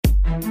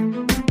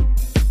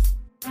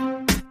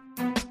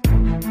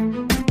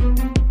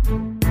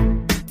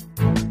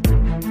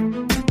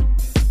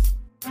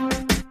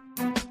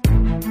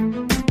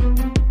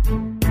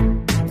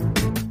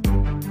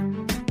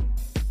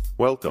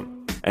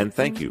Welcome, and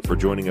thank you for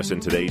joining us in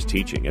today's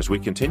teaching as we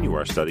continue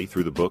our study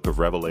through the book of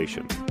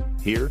Revelation.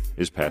 Here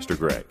is Pastor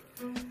Greg.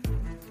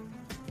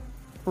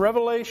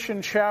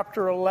 Revelation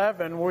chapter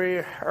 11, we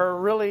are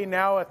really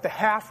now at the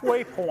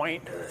halfway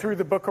point through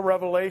the book of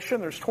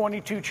Revelation. There's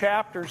 22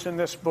 chapters in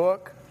this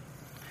book.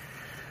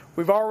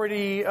 We've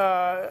already,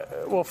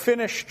 we'll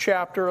finish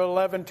chapter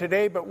 11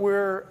 today, but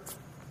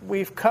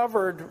we've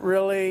covered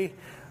really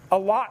a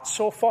lot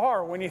so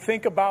far. When you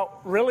think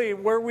about really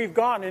where we've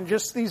gone in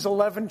just these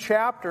 11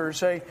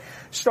 chapters, I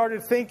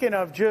started thinking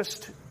of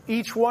just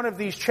each one of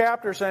these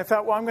chapters, and I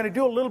thought, well, I'm going to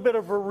do a little bit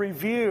of a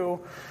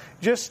review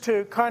just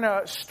to kind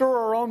of stir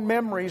our own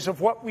memories of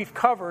what we've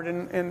covered,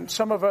 and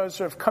some of us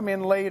have come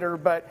in later,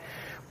 but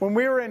when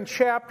we were in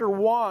chapter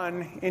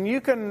 1, and you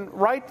can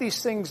write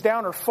these things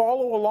down or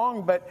follow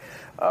along, but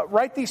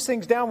write these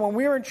things down. When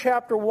we were in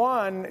chapter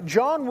 1,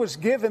 John was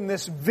given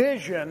this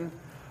vision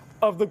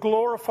of the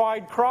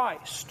glorified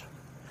Christ.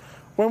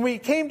 When we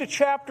came to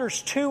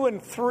chapters 2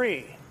 and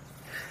 3,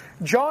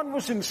 John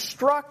was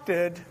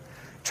instructed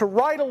to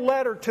write a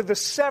letter to the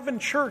 7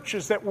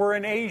 churches that were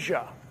in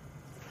Asia.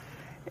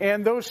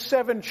 And those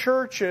 7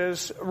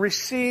 churches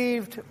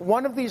received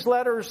one of these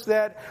letters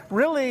that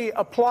really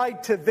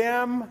applied to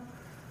them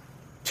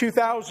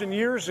 2,000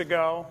 years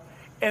ago.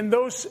 And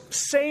those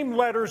same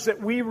letters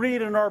that we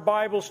read in our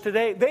Bibles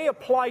today, they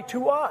apply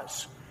to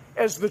us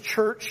as the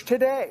church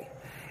today.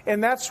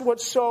 And that's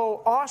what's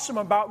so awesome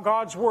about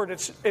God's Word.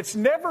 It's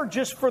never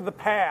just for the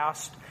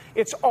past.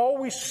 It's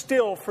always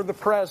still for the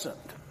present.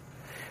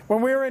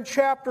 When we were in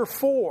chapter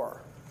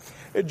 4,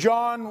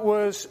 John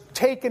was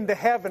taken to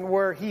heaven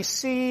where he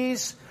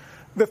sees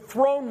the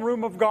throne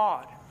room of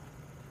God.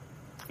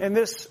 And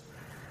this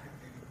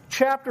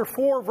chapter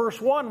 4, verse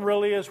 1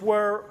 really is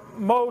where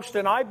most,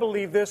 and I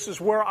believe this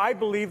is where I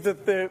believe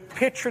that the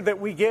picture that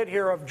we get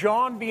here of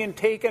John being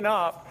taken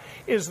up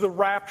is the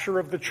rapture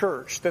of the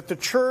church. That the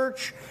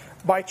church,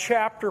 by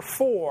chapter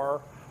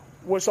 4,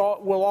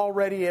 will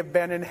already have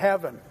been in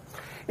heaven.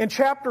 In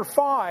chapter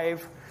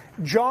 5,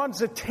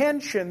 John's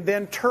attention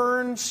then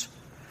turns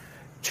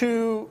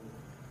to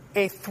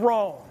a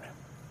throne.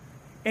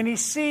 And he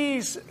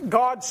sees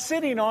God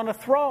sitting on a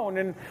throne.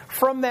 And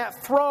from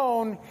that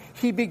throne,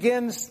 he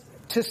begins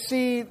to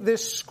see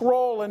this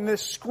scroll. And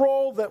this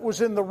scroll that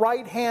was in the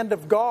right hand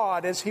of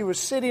God as he was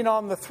sitting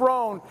on the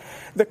throne,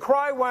 the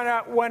cry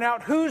went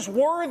out, "Who's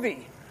worthy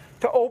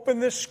to open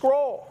this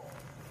scroll?"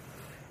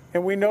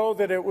 And we know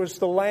that it was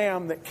the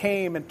Lamb that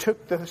came and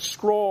took the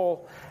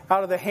scroll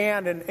out of the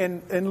hand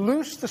and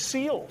loosed the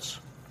seals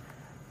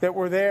that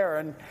were there.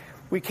 And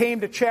we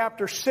came to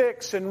chapter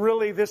 6, and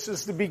really this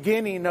is the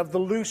beginning of the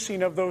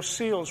loosing of those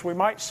seals. We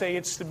might say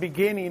it's the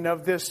beginning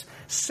of this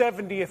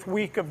 70th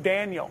week of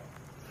Daniel.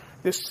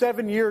 This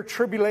 7-year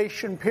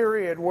tribulation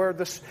period where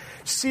the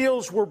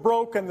seals were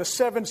broken, the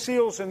 7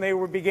 seals, and they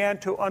began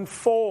to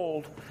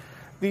unfold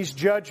these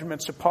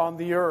judgments upon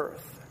the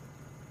earth.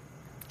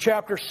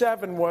 Chapter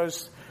 7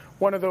 was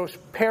one of those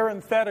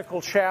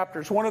parenthetical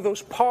chapters, one of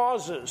those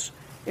pauses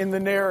in the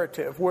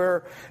narrative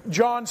where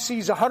John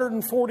sees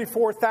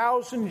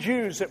 144,000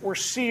 Jews that were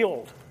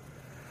sealed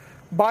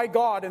by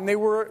God, and they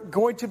were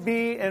going to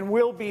be and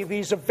will be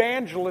these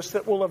evangelists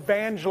that will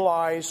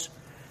evangelize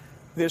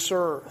this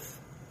earth.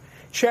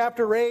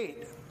 Chapter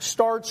 8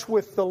 starts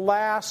with the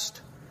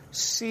last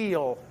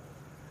seal,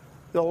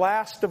 the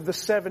last of the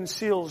 7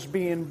 seals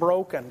being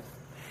broken.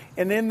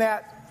 And in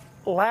that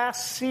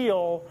last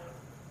seal,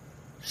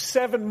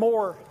 7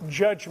 more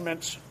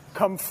judgments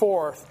come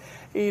forth.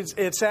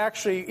 It's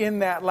actually in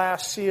that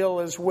last seal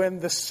is when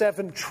the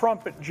 7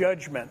 trumpet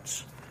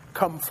judgments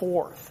come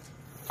forth.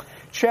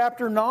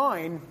 Chapter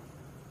 9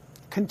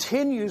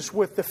 continues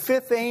with the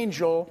 5th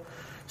angel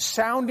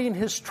sounding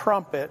his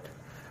trumpet,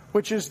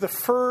 which is the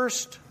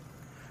first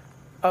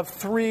of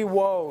 3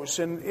 woes.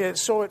 And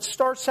so it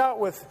starts out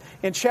with,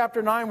 in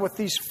chapter 9, with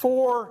these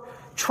 4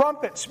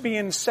 trumpets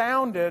being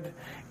sounded,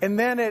 and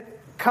then it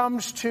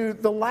comes to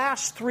the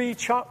last 3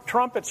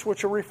 trumpets,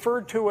 which are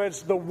referred to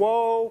as the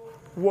woe,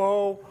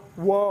 woe,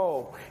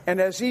 woe.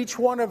 And as each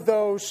one of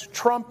those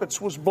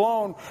trumpets was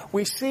blown,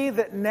 we see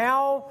that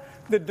now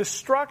the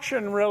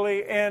destruction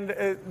really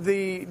and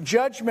the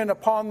judgment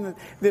upon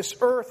this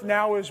earth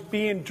now is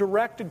being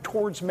directed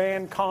towards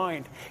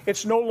mankind.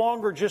 It's no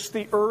longer just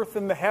the earth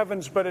and the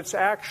heavens, but it's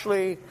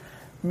actually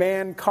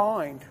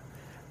mankind.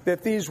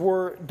 That these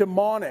were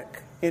demonic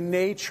in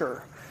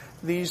nature.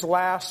 These the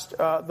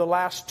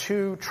last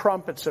 2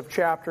 trumpets of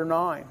chapter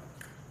 9.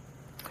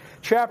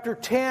 Chapter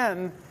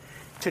 10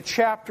 to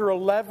chapter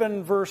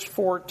 11, verse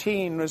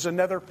 14 is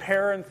another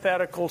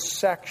parenthetical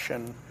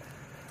section,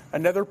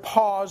 another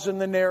pause in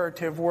the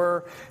narrative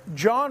where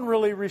John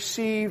really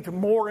received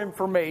more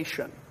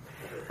information.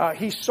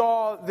 He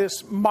saw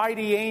this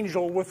mighty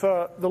angel with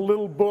the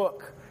little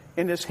book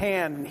in his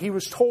hand, and he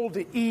was told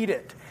to eat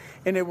it.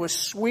 And it was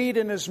sweet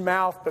in his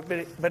mouth,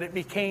 but it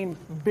became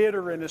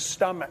bitter in his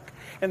stomach.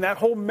 And that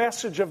whole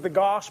message of the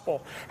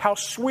gospel, how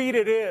sweet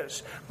it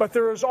is. But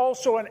there is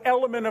also an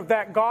element of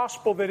that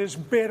gospel that is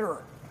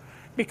bitter.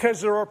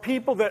 Because there are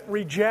people that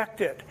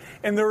reject it.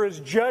 And there is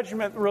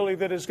judgment really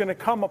that is going to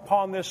come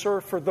upon this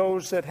earth for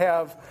those that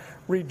have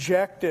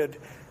rejected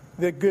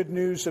the good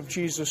news of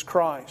Jesus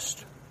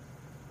Christ.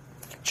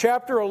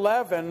 Chapter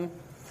 11,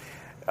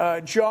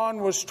 John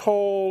was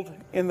told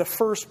in the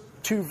first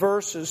 2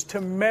 verses to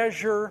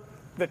measure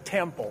the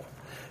temple,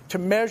 to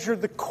measure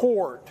the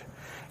court,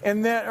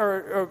 and then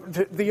or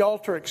the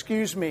altar,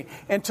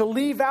 and to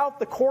leave out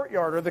the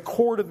courtyard or the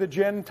court of the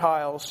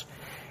Gentiles.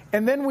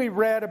 And then we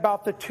read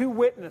about the 2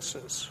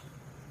 witnesses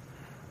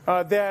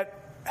that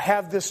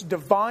have this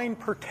divine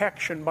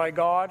protection by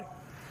God.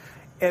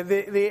 And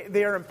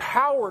they are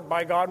empowered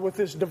by God with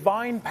this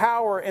divine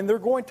power, and they're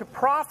going to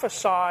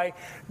prophesy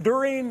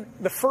during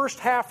the first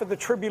half of the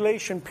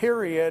tribulation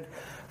period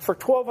for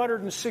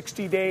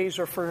 1,260 days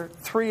or for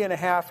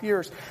 3.5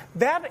 years.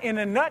 That, in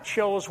a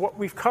nutshell, is what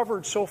we've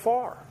covered so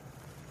far.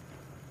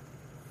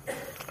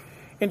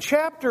 In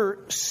chapter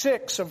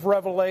 6 of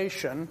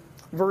Revelation,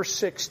 verse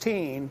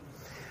 16,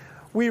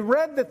 we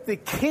read that the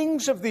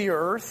kings of the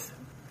earth,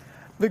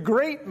 the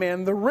great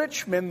men, the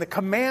rich men, the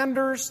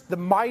commanders, the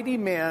mighty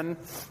men,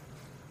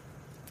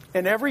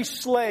 and every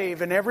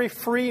slave and every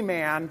free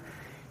man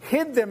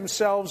hid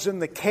themselves in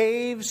the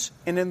caves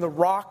and in the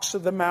rocks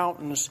of the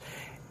mountains,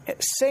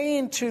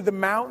 saying to the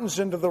mountains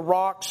and to the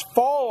rocks,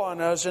 "Fall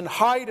on us and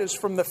hide us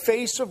from the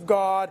face of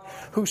God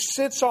who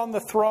sits on the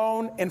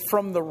throne and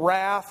from the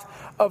wrath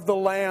of the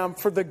Lamb.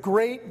 For the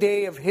great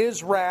day of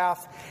His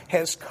wrath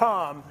has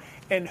come,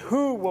 and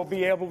who will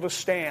be able to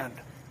stand?"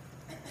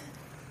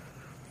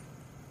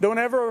 Don't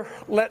ever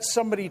let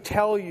somebody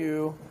tell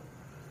you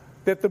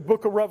that the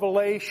book of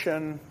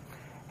Revelation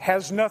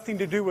has nothing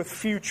to do with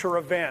future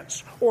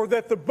events, or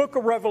that the book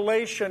of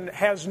Revelation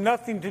has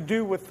nothing to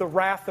do with the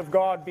wrath of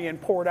God being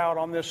poured out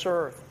on this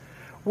earth.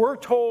 We're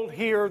told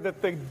here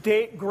that the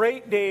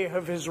great day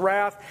of His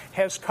wrath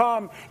has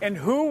come, and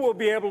who will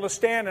be able to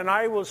stand? And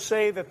I will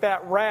say that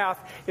that wrath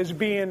is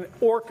being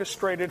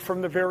orchestrated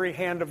from the very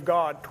hand of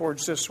God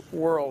towards this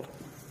world.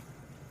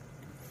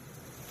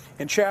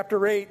 In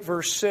chapter 8,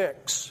 verse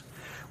 6,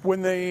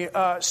 when the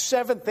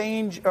seventh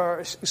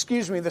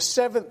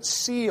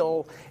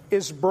seal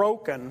is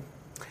broken,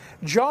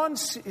 John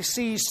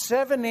sees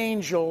 7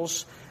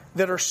 angels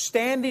that are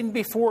standing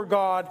before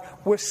God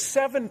with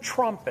 7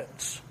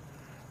 trumpets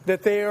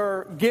that they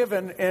are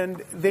given,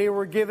 and they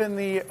were given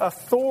the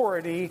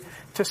authority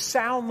to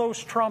sound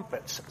those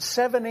trumpets.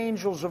 7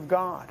 angels of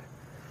God.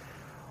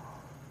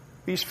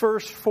 These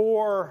first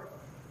 4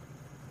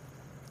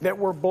 that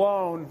were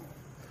blown,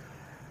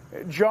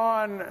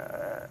 John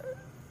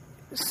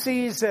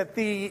sees that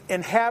the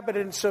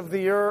inhabitants of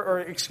the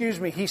earth,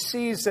 he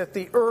sees that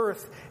the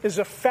earth is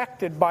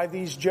affected by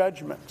these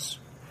judgments.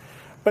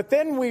 But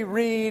then we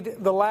read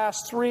the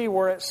last 3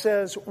 where it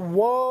says,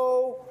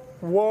 "Woe,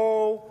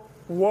 woe,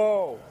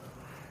 woe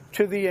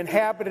to the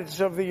inhabitants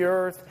of the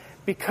earth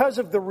because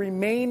of the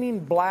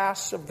remaining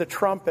blasts of the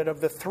trumpet of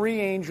the 3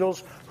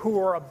 angels who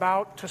are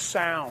about to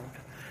sound."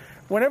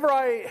 Whenever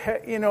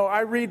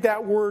I read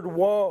that word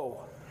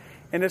woe,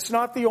 and it's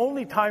not the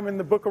only time in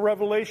the book of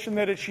Revelation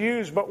that it's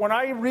used, but when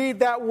I read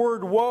that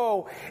word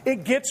woe,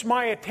 it gets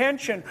my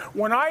attention.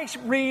 When I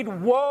read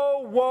woe,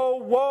 woe,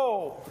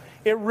 woe,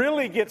 it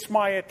really gets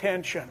my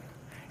attention.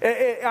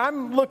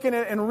 I'm looking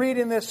at and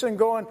reading this and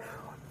going,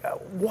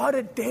 what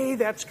a day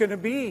that's going to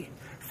be.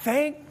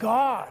 Thank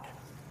God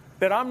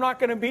that I'm not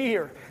going to be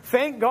here.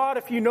 Thank God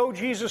if you know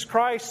Jesus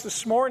Christ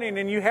this morning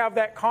and you have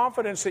that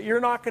confidence that you're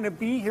not going to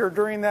be here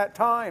during that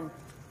time.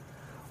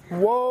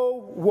 Woe,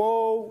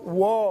 woe,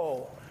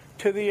 woe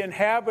to the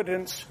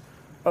inhabitants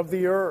of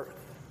the earth.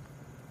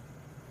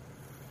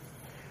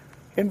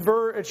 In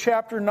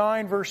chapter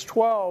 9, verse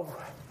 12,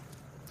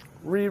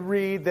 we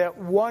read that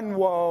 1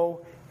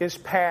 woe is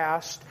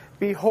past.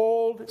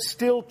 Behold,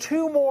 still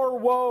 2 more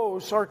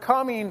woes are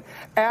coming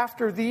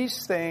after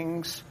these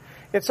things.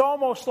 It's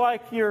almost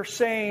like you're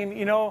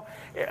saying,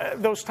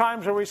 those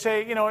times where we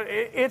say,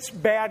 it's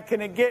bad.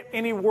 Can it get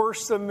any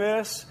worse than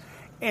this?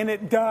 And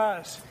it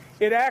does.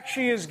 It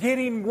actually is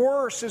getting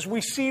worse as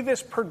we see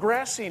this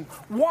progressing.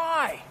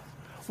 Why?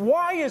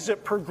 Why is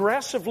it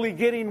progressively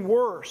getting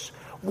worse?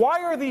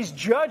 Why are these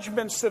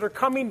judgments that are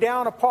coming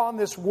down upon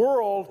this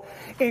world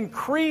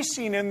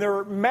increasing in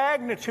their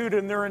magnitude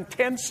and their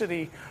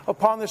intensity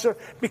upon this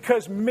earth?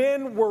 Because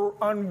men were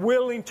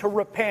unwilling to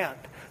repent.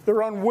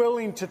 They're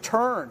unwilling to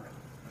turn.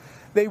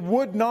 They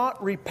would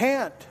not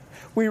repent.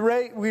 We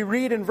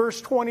read in verse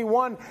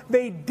 21,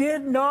 they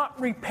did not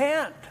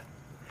repent.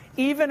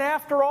 Even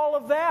after all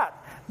of that,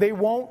 they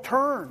won't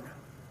turn.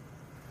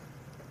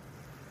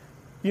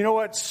 You know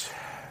what's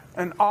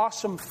an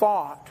awesome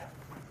thought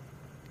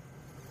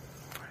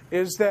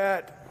is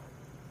that,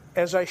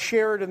 as I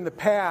shared in the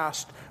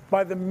past,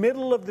 by the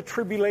middle of the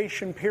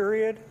tribulation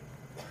period,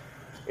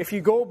 if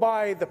you go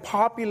by the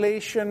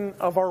population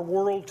of our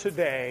world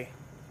today,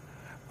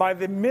 by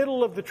the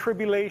middle of the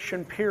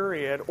tribulation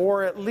period,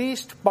 or at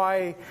least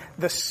by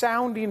the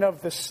sounding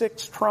of the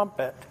sixth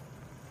trumpet,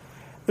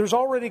 there's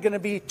already going to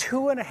be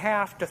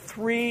 2.5 to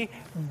 3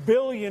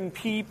 billion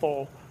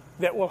people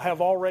that will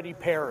have already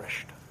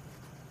perished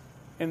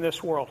in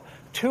this world.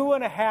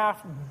 2.5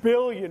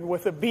 billion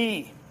with a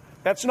B.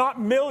 That's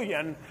not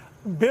million,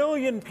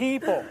 billion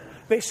people.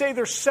 They say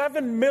there's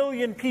 7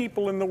 million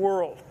people in the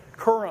world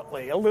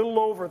currently, a little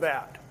over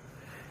that.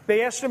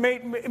 They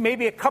estimate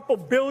maybe a couple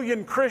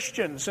billion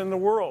Christians in the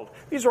world.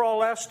 These are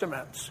all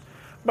estimates.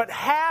 But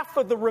half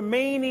of the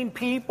remaining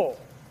people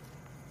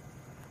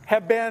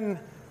have been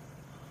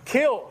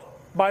killed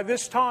by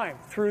this time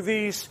through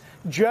these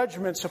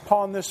judgments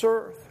upon this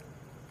earth.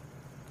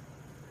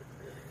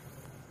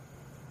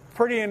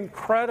 Pretty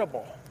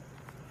incredible.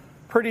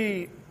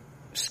 Pretty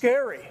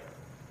scary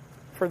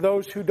for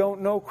those who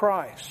don't know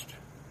Christ.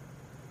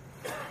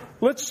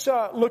 Let's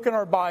look in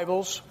our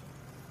Bibles.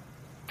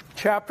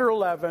 Chapter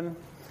 11,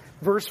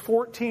 verse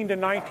 14 to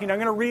 19. I'm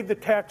going to read the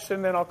text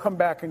and then I'll come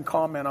back and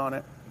comment on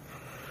it.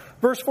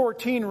 Verse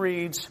 14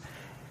 reads,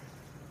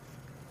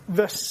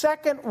 "The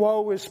second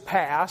woe is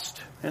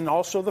past," and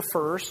also the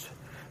first.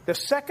 "The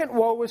second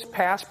woe is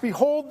past.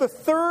 Behold, the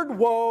third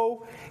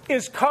woe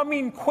is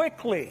coming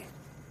quickly.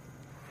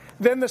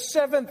 Then the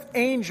seventh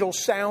angel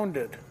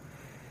sounded,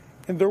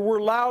 and there were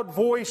loud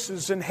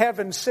voices in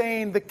heaven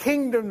saying, 'The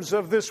kingdoms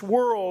of this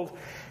world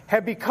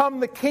have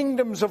become the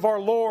kingdoms of our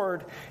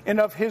Lord and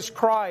of His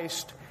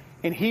Christ,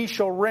 and He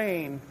shall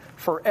reign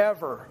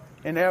forever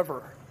and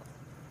ever.'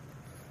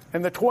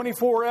 And the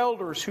 24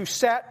 elders who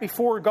sat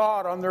before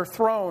God on their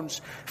thrones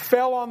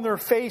fell on their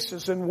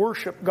faces and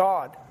worshiped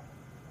God,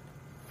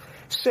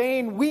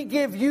 saying, 'We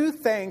give you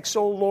thanks,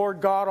 O Lord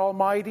God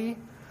Almighty,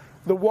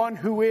 the one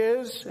who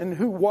is and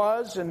who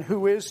was and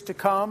who is to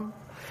come,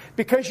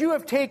 because you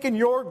have taken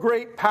your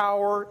great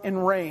power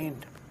and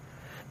reigned.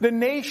 The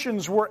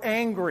nations were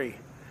angry,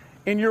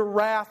 and your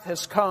wrath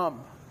has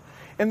come.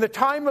 And the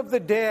time of the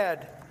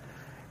dead,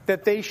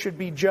 that they should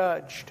be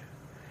judged.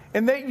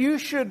 And that you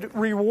should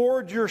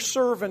reward your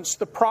servants,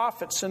 the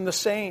prophets and the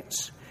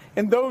saints,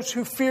 and those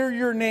who fear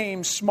your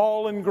name,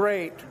 small and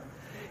great,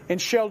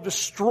 and shall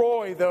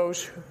destroy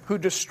those who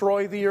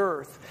destroy the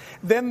earth.'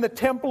 Then the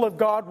temple of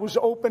God was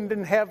opened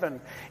in heaven,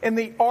 and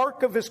the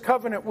ark of His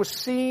covenant was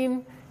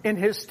seen in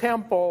His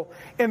temple,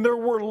 and there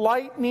were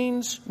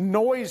lightnings,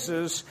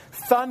 noises,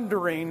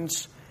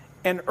 thunderings,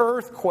 an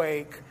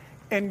earthquake,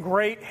 and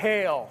great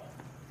hail."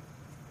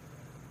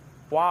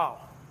 Wow.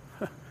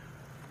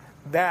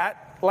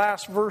 That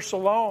last verse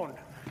alone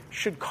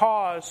should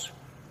cause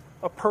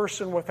a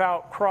person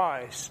without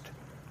Christ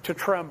to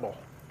tremble.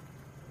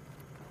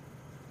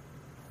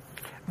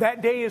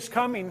 That day is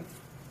coming.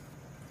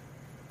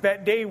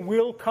 That day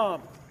will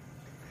come.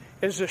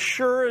 As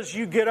sure as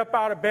you get up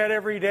out of bed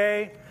every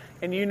day,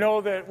 and you know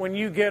that when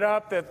you get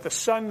up that the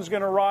sun's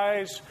going to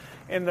rise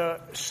and the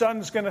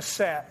sun's going to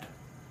set.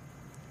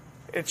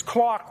 It's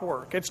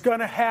clockwork. It's going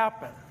to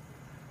happen.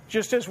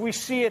 Just as we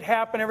see it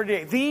happen every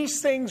day.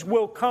 These things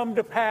will come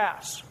to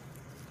pass.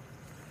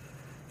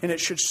 And it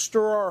should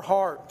stir our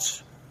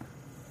hearts.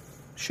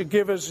 It should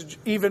give us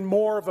even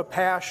more of a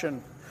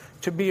passion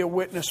to be a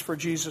witness for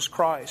Jesus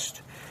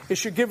Christ. It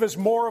should give us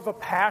more of a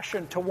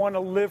passion to want to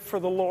live for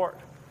the Lord.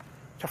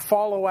 To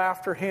follow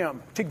after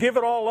Him. To give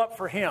it all up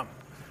for Him.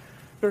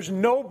 There's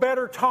no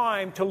better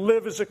time to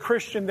live as a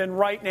Christian than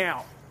right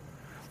now.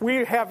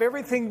 We have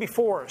everything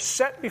before us,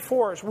 set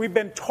before us. We've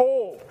been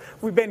told,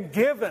 we've been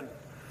given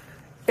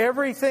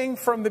everything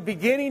from the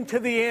beginning to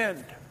the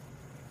end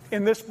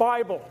in this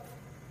Bible.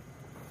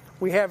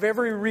 We have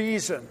every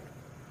reason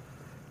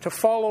to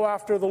follow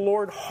after the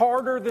Lord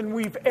harder than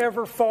we've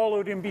ever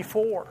followed Him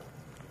before.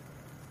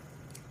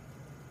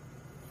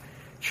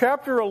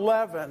 Chapter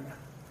 11,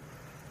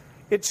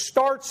 it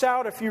starts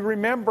out, if you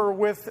remember,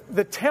 with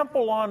the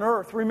temple on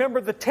earth.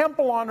 Remember, the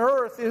temple on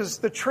earth is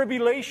the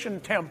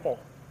tribulation temple.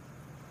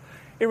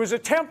 It was a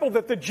temple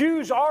that the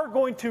Jews are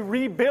going to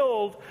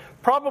rebuild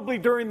probably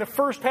during the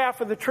first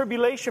half of the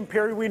tribulation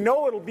period. We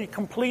know it'll be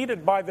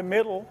completed by the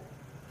middle.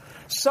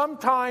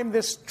 Sometime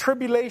this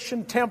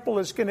tribulation temple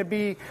is going to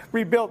be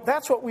rebuilt.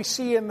 That's what we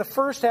see in the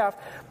first half.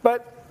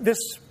 But this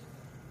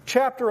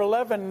chapter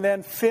 11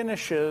 then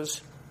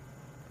finishes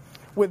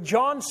with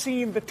John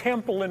seeing the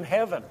temple in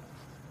heaven.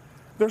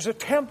 There's a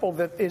temple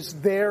that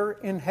is there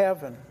in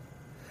heaven.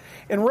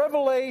 In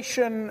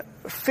Revelation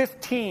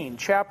 15,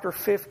 chapter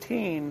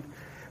 15,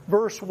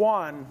 verse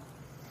 1,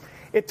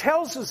 it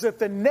tells us that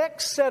the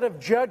next set of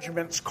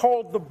judgments,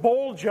 called the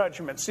bowl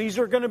judgments, these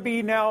are going to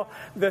be now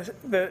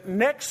the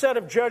next set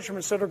of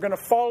judgments that are going to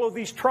follow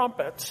these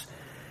trumpets,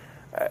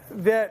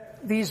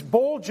 that these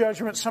bowl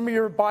judgments, some of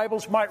your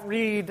Bibles might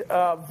read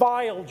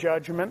vial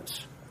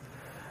judgments,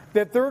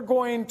 that they're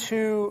going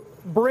to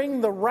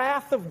bring the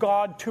wrath of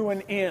God to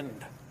an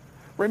end.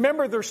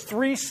 Remember, there's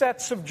 3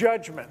 sets of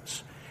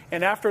judgments.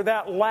 And after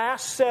that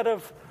last set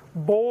of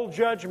bowl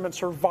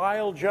judgments or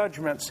vial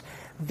judgments,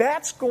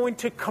 that's going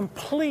to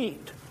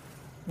complete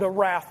the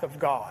wrath of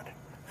God.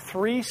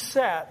 3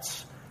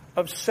 sets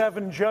of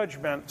 7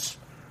 judgments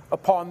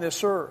upon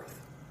this earth.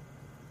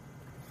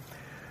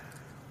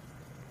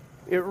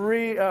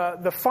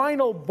 The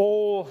final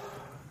bowl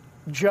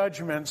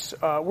judgments,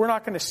 we're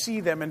not going to see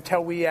them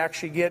until we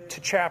actually get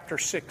to chapter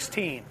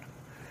 16.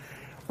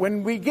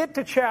 When we get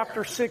to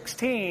chapter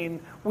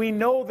 16, we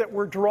know that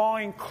we're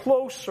drawing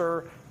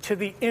closer to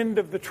the end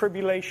of the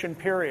tribulation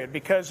period,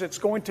 because it's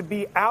going to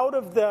be out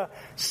of the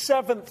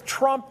seventh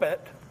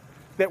trumpet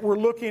that we're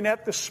looking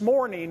at this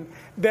morning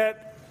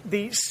that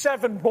the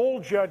 7 bowl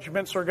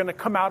judgments are going to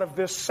come out of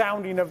this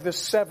sounding of this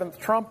seventh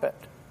trumpet.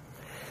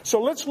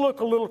 So let's look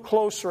a little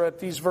closer at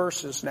these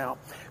verses now.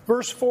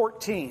 Verse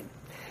 14.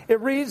 It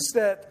reads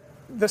that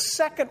the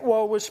second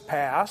woe is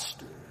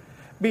past.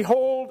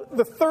 Behold,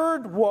 the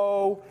third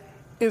woe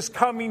is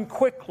coming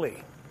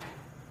quickly.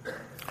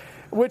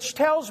 Which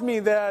tells me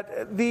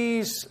that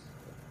these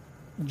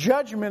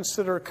judgments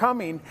that are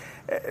coming,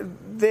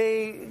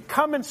 they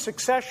come in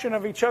succession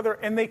of each other,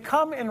 and they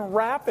come in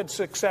rapid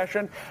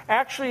succession.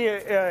 Actually,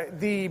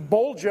 the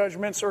bowl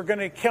judgments are going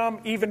to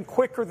come even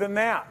quicker than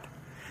that,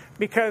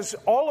 because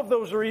all of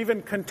those are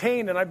even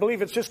contained, and I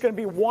believe it's just going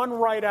to be one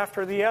right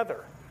after the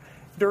other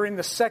during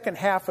the second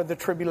half of the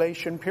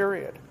tribulation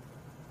period.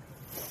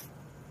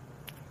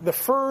 The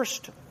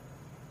first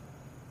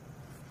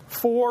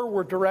 4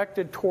 were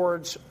directed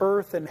towards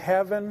earth and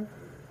heaven.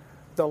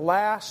 The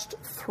last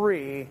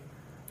 3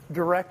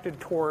 directed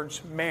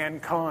towards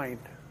mankind.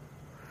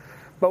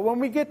 But when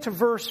we get to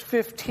verse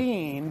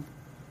 15,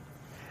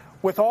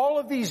 with all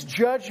of these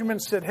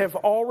judgments that have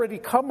already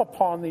come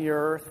upon the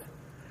earth,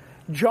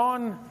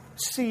 John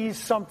sees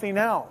something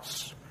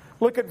else.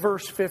 Look at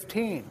verse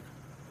 15.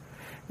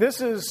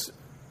 This is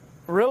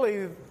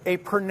really a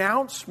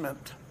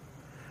pronouncement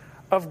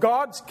of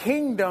God's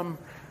kingdom,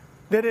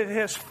 that it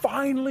has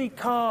finally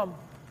come.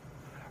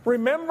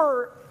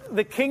 Remember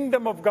the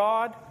kingdom of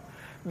God?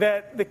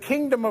 That the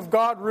kingdom of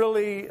God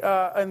really,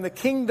 and the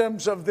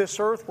kingdoms of this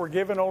earth were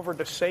given over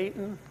to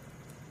Satan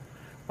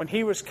when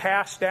he was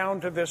cast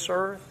down to this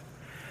earth.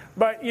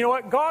 But you know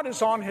what? God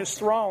is on His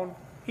throne.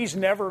 He's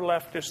never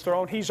left His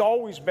throne. He's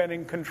always been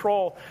in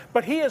control.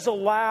 But He has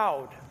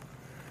allowed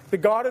the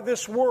God of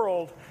this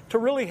world to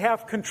really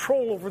have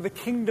control over the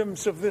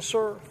kingdoms of this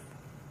earth.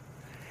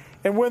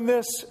 And when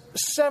this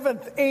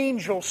 7th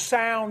angel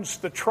sounds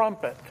the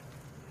trumpet,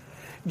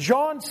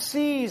 John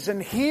sees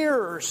and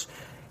hears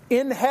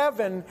in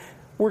heaven,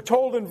 we're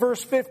told in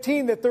verse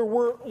 15 that there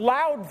were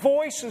loud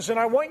voices. And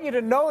I want you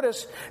to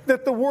notice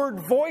that the word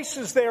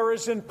voices there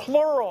is in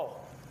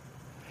plural.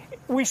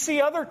 We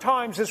see other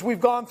times as we've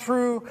gone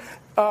through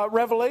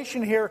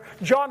Revelation here,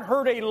 John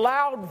heard a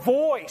loud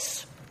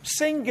voice,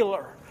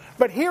 singular.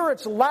 But here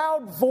it's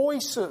loud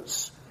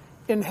voices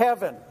in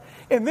heaven.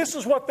 And this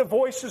is what the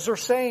voices are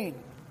saying.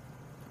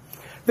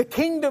 The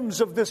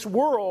kingdoms of this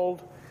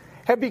world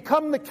have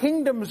become the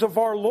kingdoms of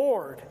our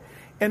Lord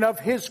and of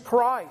His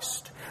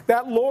Christ.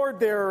 That Lord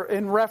there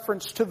in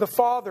reference to the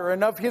Father,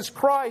 and of His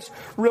Christ.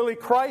 Really,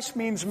 Christ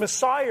means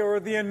Messiah, or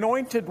the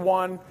anointed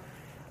one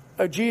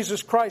of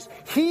Jesus Christ.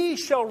 He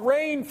shall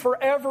reign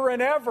forever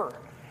and ever.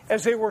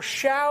 As they were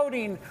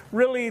shouting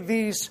really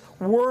these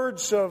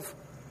words of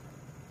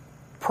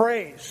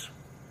praise,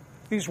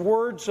 these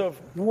words of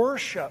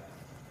worship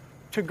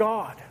to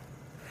God.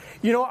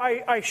 You know,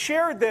 I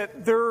shared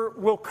that there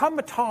will come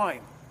a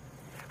time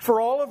for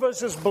all of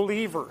us as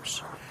believers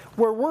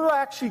where we're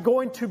actually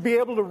going to be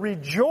able to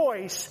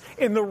rejoice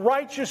in the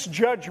righteous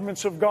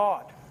judgments of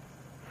God.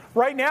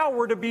 Right now,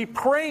 we're to be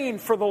praying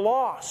for the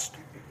lost.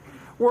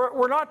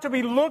 We're not to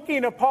be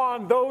looking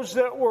upon those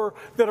that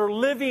are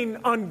living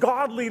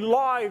ungodly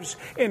lives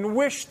and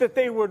wish that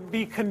they would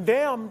be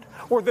condemned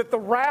or that the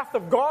wrath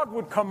of God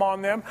would come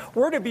on them.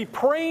 We're to be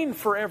praying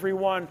for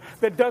everyone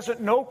that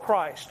doesn't know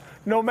Christ,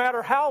 no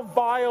matter how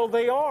vile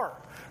they are,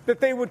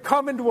 that they would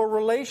come into a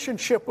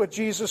relationship with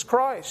Jesus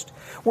Christ.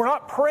 We're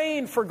not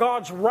praying for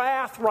God's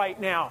wrath right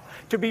now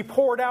to be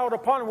poured out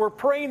upon them. We're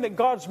praying that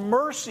God's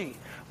mercy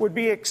would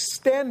be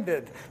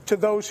extended to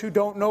those who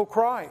don't know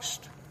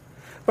Christ.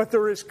 But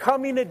there is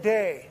coming a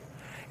day,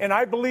 and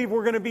I believe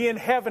we're going to be in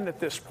heaven at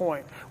this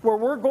point, where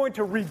we're going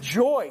to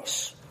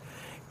rejoice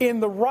in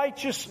the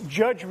righteous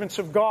judgments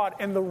of God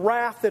and the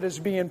wrath that is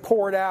being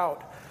poured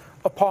out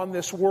upon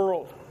this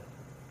world.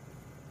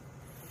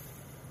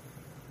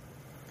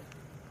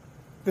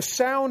 The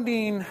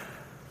sounding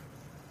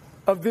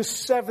of this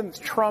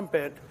 7th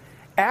trumpet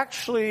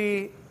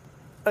actually,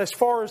 as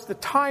far as the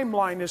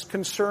timeline is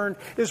concerned,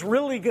 is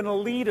really going to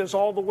lead us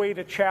all the way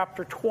to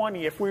chapter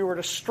 20. If we were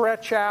to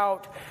stretch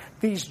out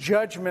these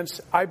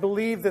judgments, I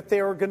believe that they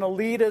are going to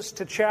lead us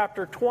to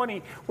chapter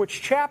 20,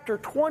 which chapter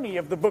 20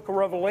 of the book of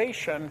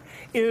Revelation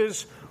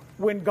is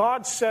when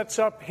God sets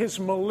up His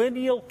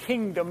millennial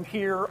kingdom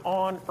here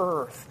on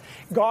earth.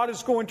 God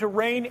is going to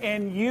reign,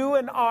 and you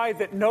and I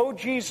that know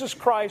Jesus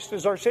Christ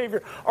as our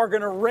Savior are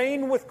going to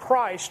reign with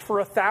Christ for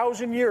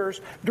 1,000 years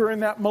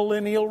during that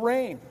millennial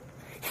reign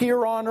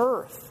here on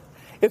earth.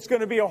 It's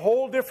going to be a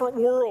whole different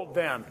world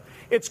then.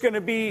 It's going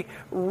to be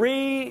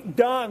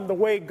redone the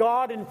way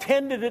God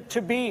intended it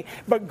to be.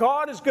 But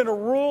God is going to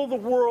rule the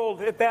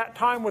world at that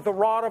time with a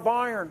rod of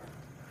iron.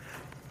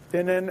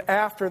 And then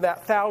after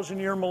that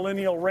 1,000-year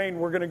millennial reign,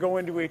 we're going to go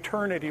into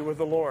eternity with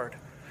the Lord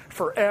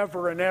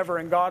forever and ever.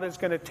 And God is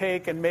going to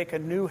take and make a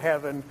new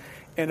heaven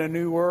and a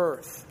new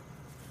earth.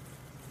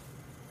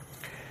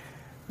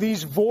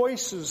 These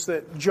voices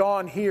that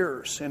John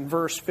hears in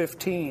verse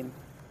 15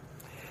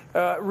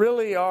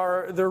 really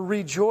they're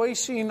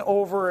rejoicing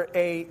over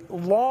a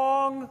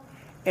long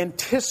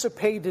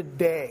anticipated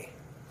day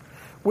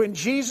when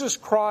Jesus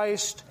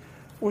Christ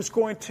was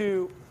going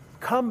to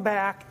come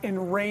back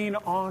and reign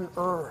on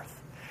earth.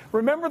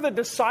 Remember the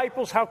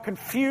disciples, how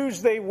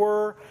confused they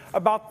were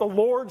about the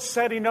Lord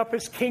setting up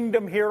His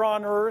kingdom here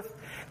on earth?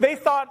 They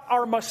thought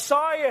our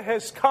Messiah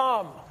has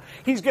come.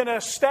 He's going to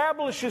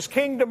establish His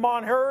kingdom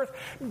on earth,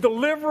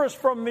 deliver us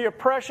from the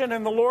oppression.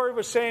 And the Lord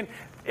was saying,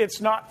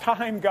 it's not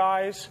time,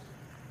 guys.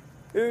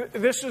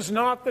 This is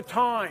not the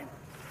time.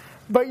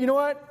 But you know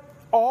what?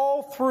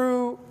 All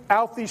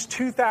throughout these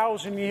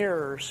 2,000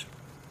 years,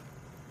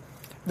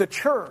 the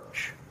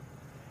church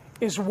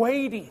is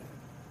waiting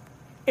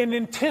in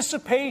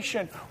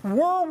anticipation.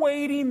 We're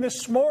waiting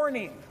this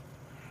morning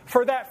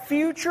for that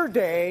future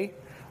day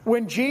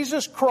when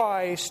Jesus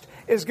Christ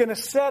is going to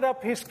set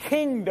up His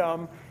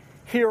kingdom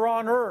here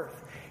on earth.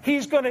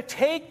 He's going to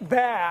take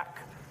back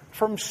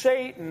from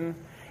Satan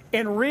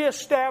and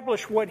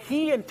reestablish what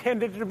He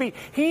intended it to be.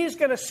 He's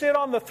going to sit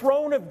on the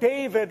throne of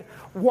David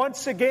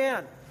once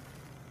again.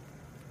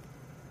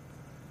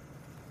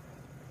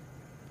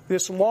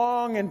 This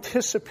long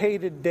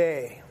anticipated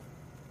day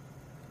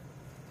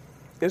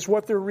is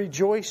what they're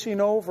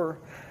rejoicing over.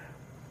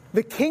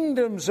 The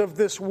kingdoms of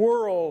this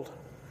world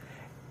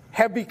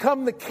have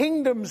become the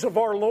kingdoms of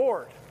our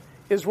Lord,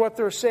 is what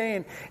they're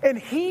saying. And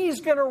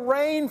He's going to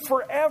reign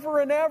forever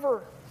and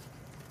ever.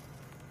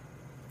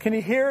 Can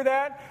you hear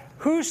that?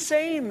 Who's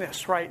saying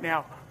this right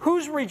now?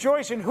 Who's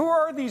rejoicing? Who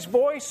are these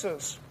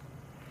voices?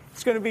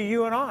 It's going to be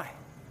you and I.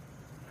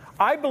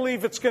 I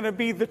believe it's going to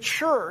be the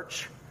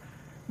church.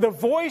 The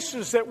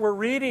voices that we're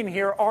reading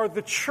here are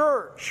the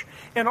church.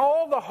 And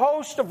all the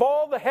host of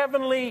all the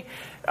heavenly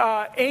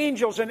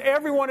angels and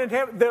everyone in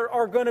heaven, they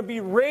are going to be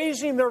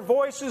raising their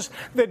voices.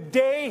 The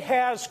day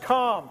has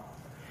come.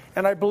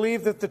 And I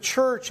believe that the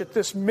church at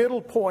this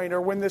middle point,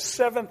 or when this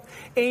seventh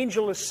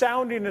angel is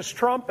sounding his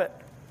trumpet,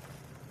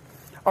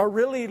 are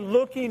really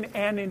looking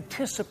in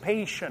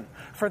anticipation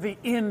for the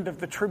end of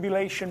the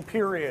tribulation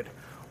period,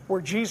 where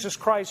Jesus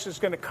Christ is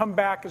going to come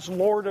back as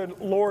Lord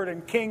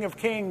and King of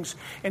Kings,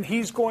 and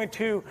He's going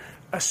to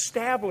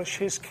establish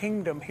His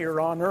kingdom here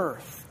on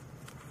earth.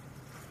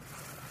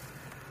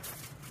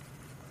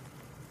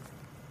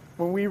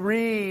 When we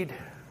read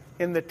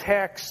in the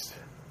text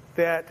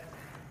that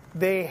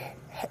they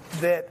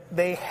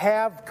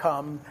have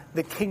come,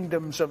 the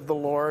kingdoms of the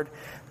Lord,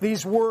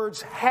 these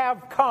words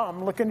have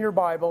come, look in your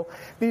Bible,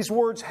 these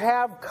words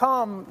have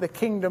come, the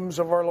kingdoms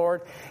of our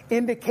Lord,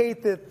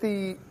 indicate that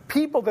the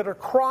people that are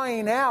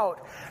crying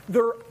out,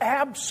 they're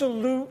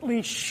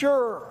absolutely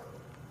sure.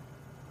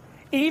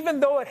 Even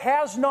though it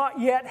has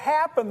not yet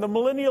happened, the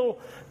millennial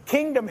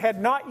kingdom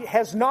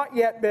has not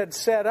yet been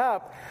set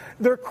up,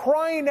 they're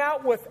crying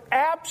out with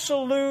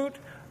absolute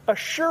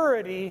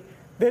assurity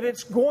that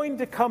it's going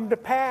to come to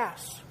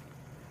pass.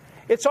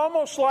 It's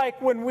almost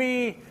like when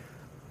we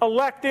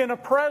elect in a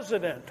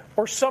president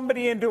or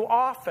somebody into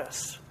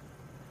office,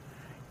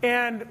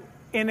 and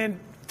in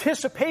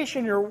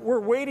anticipation we're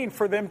waiting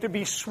for them to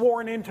be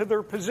sworn into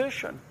their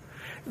position.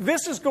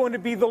 This is going to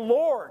be the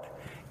Lord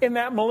in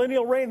that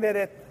millennial reign, that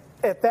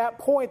at that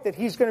point that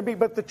He's going to be.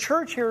 But the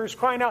church here is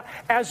crying out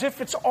as if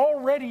it's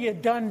already a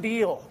done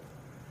deal.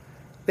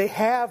 They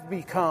have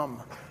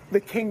become the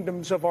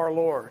kingdoms of our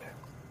Lord.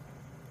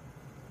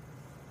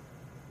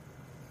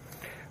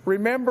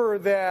 Remember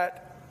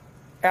that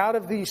out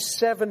of these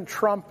seven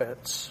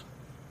trumpets,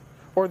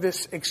 or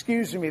this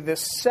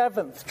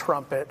seventh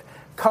trumpet,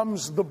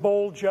 comes the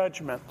bowl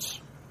judgments,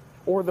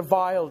 or the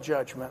vial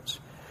judgments.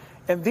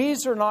 And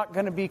these are not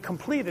going to be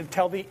completed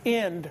till the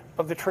end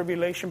of the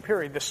tribulation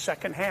period, the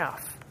second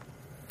half.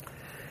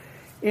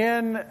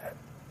 In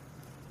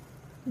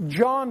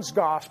John's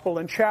Gospel,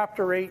 in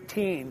chapter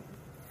 18,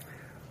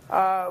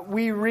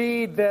 we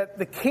read that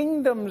the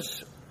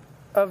kingdoms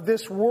of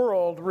this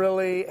world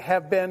really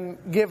have been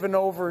given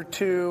over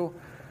to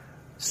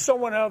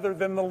someone other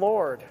than the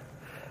Lord.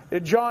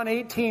 In John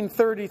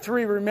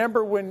 18:33,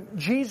 remember when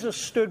Jesus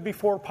stood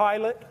before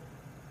Pilate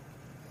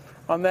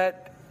on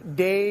that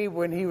day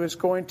when He was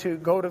going to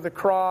go to the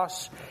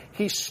cross?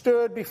 He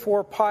stood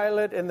before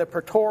Pilate in the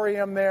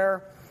praetorium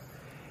there,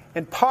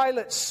 and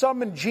Pilate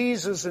summoned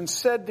Jesus and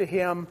said to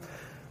Him,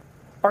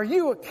 "Are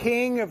you a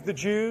king of the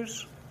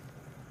Jews?"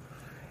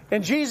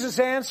 And Jesus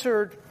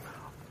answered,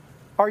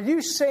 "Are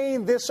you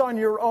saying this on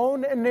your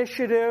own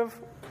initiative,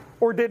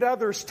 or did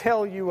others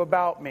tell you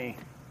about me?"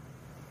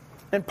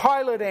 And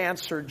Pilate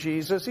answered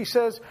Jesus. He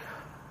says,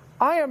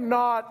 "I am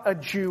not a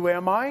Jew,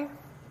 am I?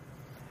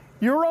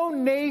 Your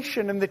own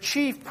nation and the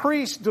chief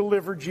priests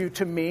delivered you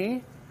to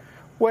me.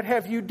 What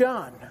have you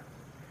done?"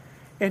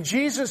 And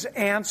Jesus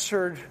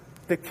answered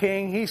the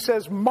king. He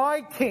says,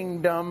 "My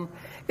kingdom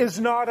is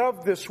not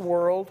of this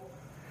world.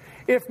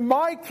 If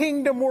my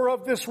kingdom were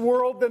of this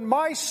world, then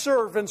my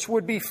servants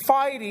would be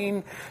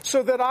fighting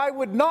so that I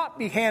would not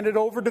be handed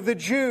over to the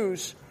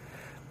Jews.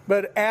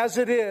 But as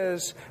it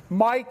is,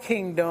 my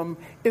kingdom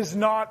is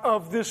not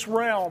of this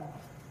realm.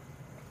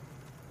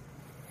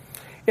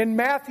 In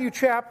Matthew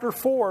chapter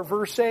 4,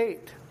 verse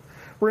 8,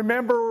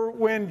 remember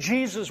when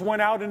Jesus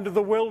went out into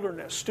the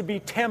wilderness to be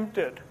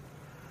tempted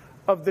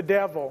of the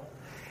devil.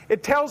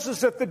 It tells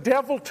us that the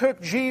devil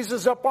took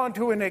Jesus up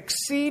onto an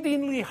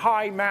exceedingly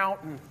high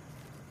mountain.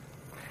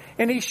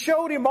 And he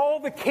showed him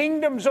all the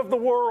kingdoms of the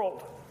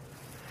world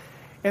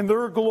and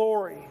their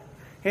glory.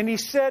 And he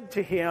said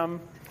to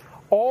him,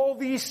 all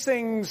these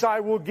things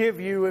I will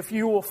give you if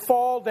you will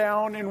fall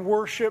down and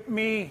worship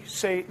me,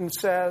 Satan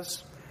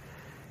says.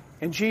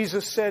 And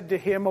Jesus said to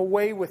him,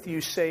 away with you,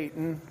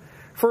 Satan,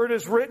 for it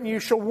is written, you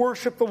shall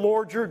worship the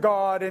Lord your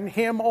God, and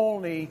him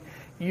only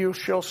you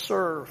shall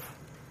serve.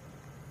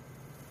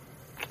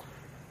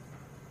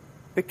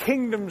 The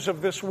kingdoms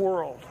of this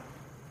world,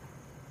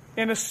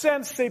 in a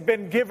sense, they've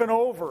been given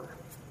over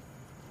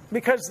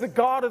because the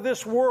God of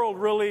this world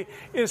really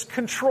is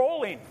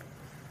controlling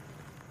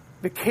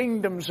the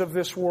kingdoms of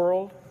this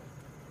world.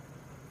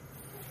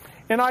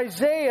 In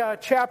Isaiah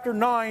chapter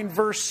 9,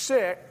 verse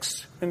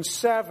 6 and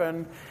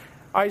 7,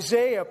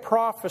 Isaiah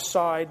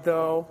prophesied,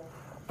 though,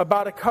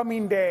 about a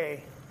coming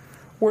day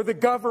where the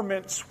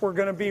governments were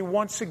going to be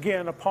once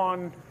again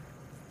upon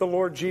the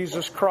Lord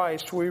Jesus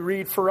Christ. We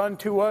read, for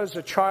unto us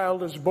a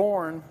child is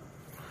born,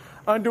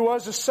 unto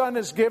us a son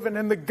is given,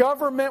 and the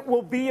government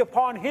will be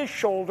upon his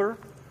shoulder,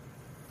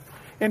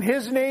 and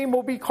his name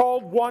will be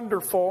called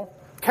Wonderful,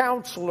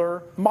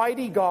 Counselor,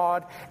 Mighty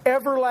God,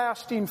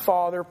 Everlasting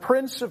Father,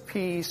 Prince of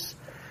Peace.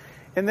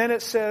 And then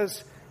it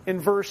says in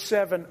verse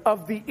 7,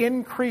 of the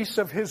increase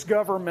of his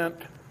government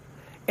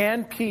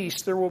and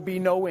peace there will be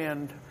no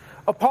end.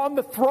 Upon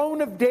the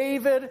throne of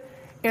David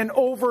and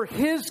over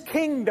his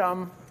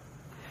kingdom,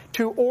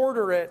 to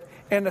order it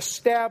and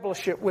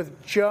establish it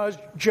with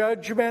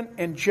judgment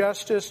and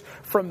justice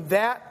from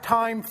that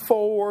time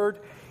forward,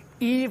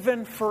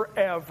 even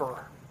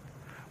forever.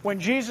 When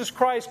Jesus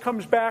Christ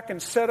comes back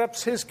and sets up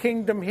his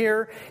kingdom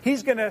here,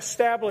 he's going to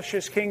establish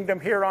his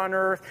kingdom here on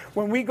earth.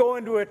 When we go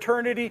into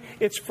eternity,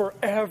 it's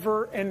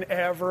forever and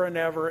ever and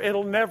ever.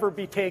 It'll never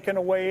be taken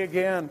away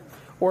again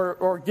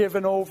or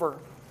given over.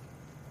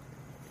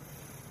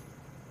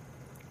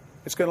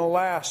 It's going to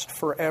last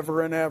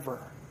forever and ever.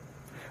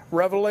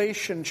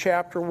 Revelation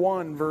chapter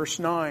 1, verse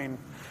 9.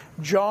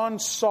 John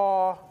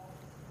saw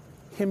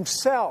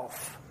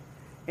himself,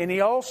 and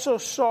he also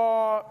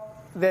saw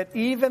that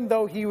even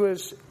though he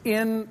was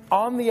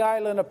on the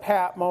island of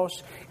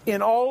Patmos,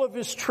 in all of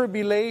his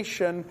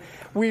tribulation,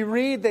 we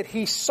read that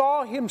he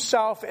saw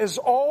himself as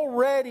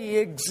already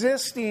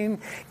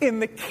existing in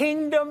the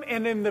kingdom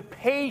and in the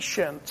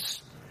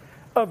patience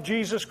of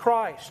Jesus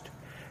Christ.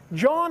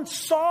 John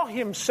saw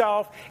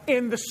himself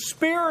in the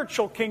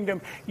spiritual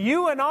kingdom.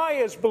 You and I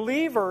as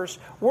believers,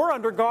 we're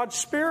under God's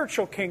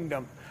spiritual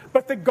kingdom.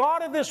 But the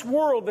God of this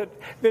world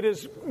that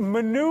is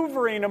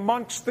maneuvering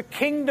amongst the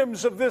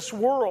kingdoms of this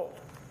world,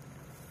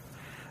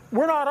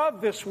 we're not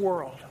of this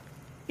world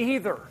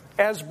either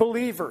as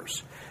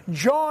believers.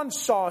 John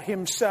saw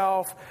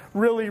himself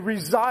really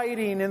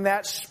residing in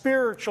that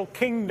spiritual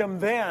kingdom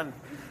then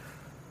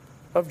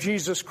of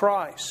Jesus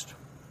Christ.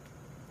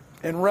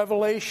 In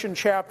Revelation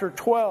chapter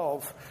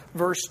 12,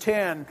 verse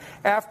 10,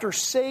 after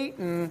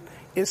Satan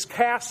is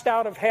cast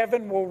out of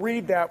heaven, we'll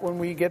read that when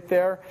we get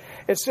there.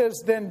 It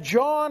says, then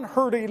John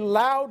heard a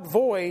loud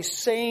voice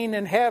saying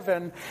in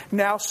heaven,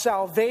 now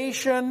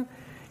salvation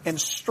and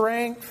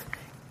strength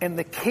and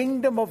the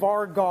kingdom of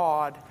our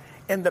God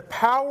and the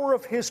power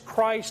of his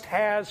Christ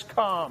has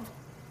come.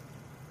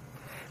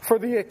 For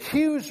the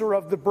accuser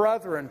of the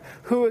brethren,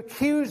 who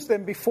accused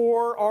them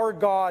before our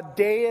God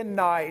day and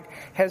night,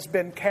 has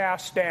been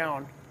cast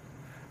down.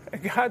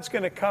 God's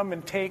going to come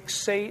and take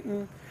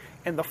Satan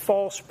and the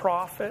false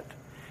prophet,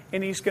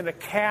 and he's going to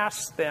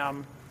cast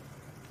them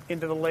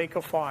into the lake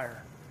of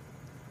fire.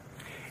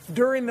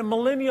 During the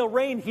millennial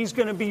reign, he's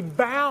going to be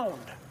bound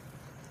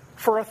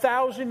for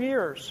 1,000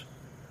 years.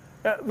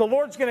 The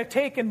Lord's going to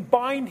take and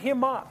bind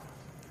him up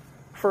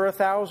for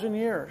 1,000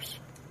 years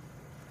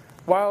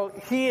while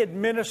he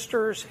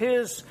administers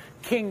his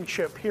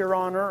kingship here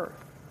on earth.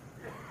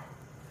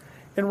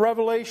 In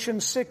Revelation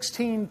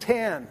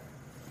 16:10,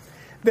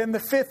 then the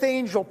fifth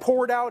angel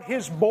poured out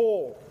his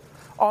bowl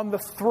on the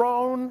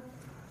throne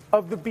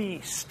of the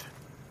beast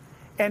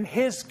and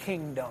his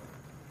kingdom.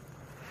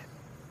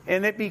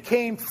 And it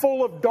became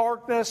full of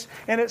darkness.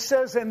 And it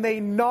says, and they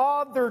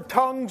gnawed their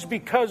tongues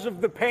because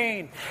of the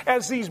pain.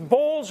 As these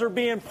bowls are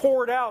being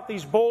poured out,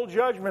 these bowl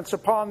judgments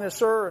upon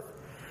this earth,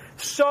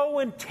 so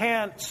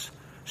intense,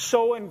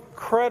 so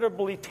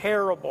incredibly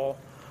terrible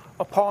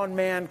upon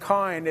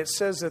mankind, it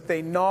says that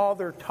they gnaw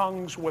their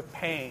tongues with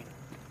pain.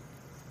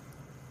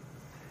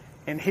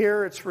 And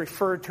here it's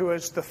referred to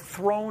as the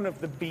throne of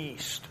the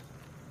beast.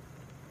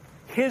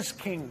 His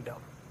kingdom.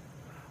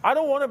 I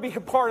don't want to be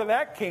a part of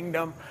that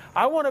kingdom.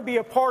 I want to be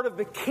a part of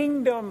the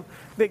kingdom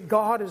that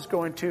God is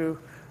going to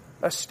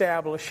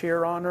establish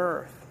here on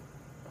earth.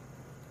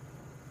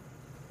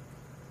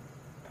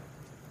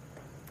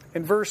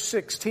 In verse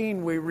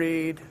 16 we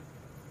read,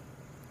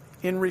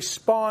 in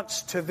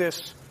response to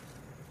this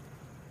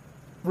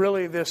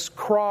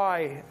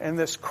cry and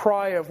this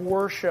cry of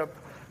worship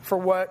for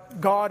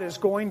what God is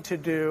going to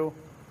do,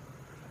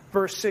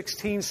 verse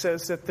 16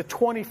 says that the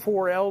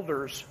 24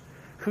 elders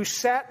who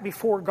sat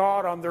before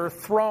God on their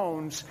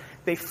thrones,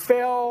 they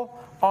fell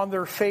on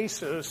their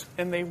faces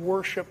and they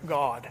worshiped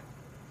God.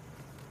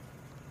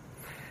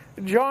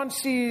 John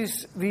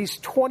sees these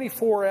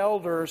 24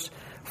 elders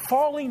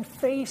falling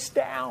face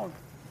down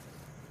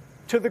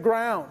to the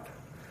ground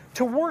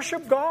to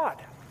worship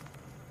God.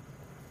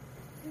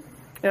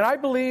 And I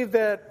believe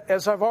that,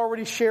 as I've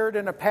already shared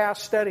in a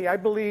past study, I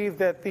believe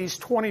that these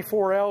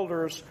 24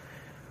 elders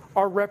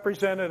are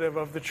representative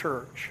of the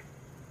church.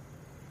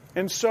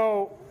 And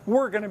so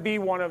we're going to be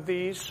one of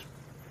these,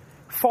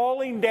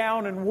 falling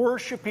down and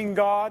worshiping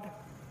God.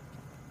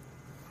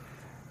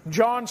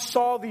 John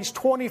saw these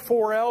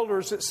 24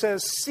 elders, it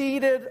says,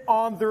 seated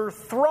on their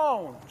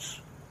thrones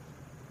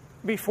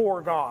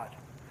before God.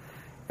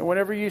 And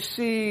whenever you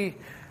see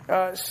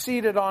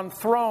seated on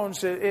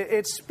thrones,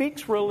 it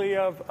speaks really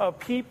of a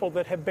people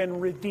that have been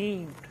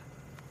redeemed.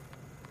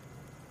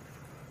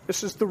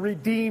 This is the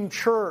redeemed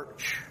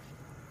church,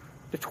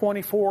 the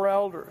 24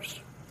 elders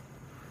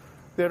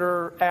that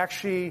are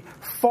actually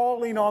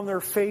falling on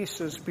their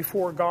faces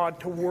before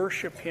God to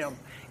worship Him.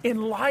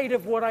 In light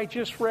of what I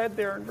just read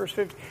there in verse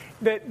 15,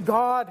 that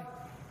God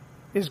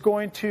is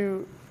going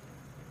to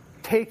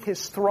take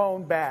His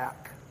throne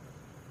back.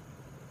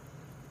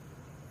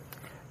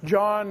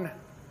 John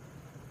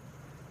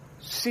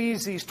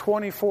sees these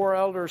 24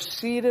 elders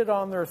seated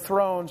on their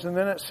thrones, and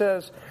then it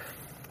says,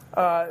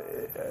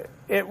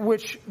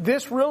 which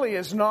this really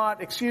is not,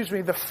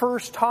 the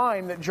first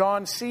time that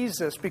John sees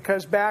this,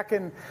 because back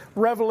in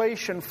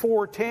Revelation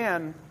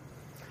 4:10,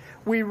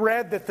 we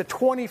read that the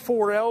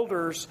 24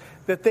 elders,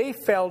 that they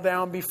fell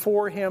down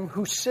before Him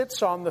who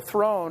sits on the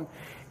throne,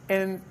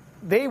 and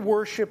they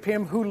worship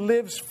Him who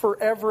lives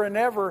forever and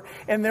ever.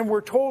 And then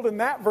we're told in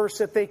that verse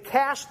that they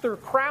cast their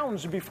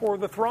crowns before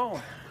the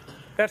throne.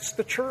 That's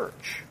the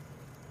church.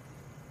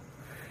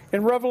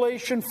 In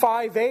Revelation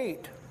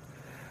 5:8,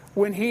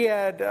 when He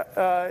had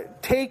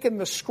taken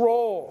the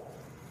scroll,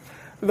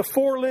 the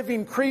 4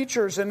 living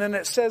creatures, and then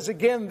it says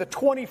again, the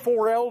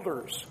 24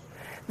 elders,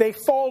 they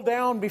fall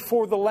down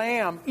before the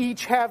Lamb,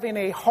 each having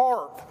a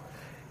harp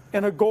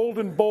and a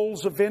golden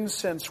bowls of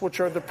incense,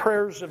 which are the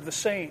prayers of the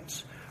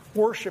saints,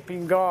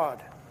 worshiping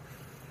God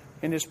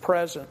in His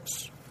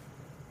presence.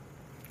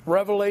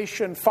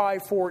 Revelation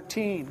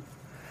 5:14.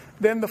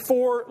 Then the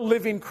 4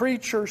 living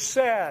creatures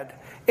said,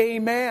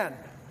 Amen.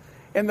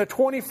 And the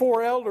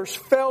 24 elders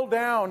fell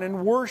down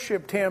and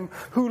worshipped Him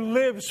who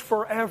lives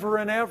forever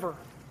and ever.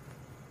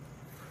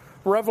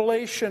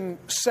 Revelation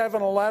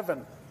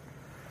 7:11.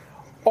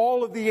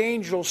 All of the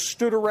angels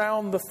stood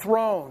around the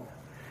throne,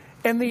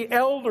 and the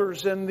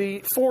elders and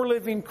the 4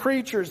 living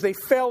creatures, they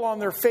fell on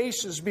their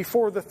faces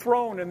before the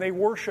throne and they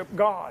worshiped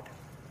God.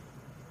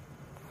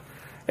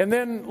 And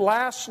then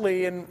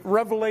lastly, in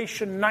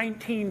Revelation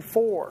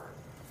 19:4,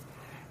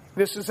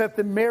 this is at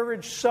the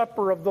marriage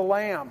supper of the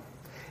Lamb.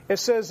 It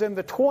says, and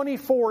the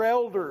 24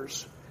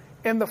 elders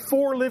and the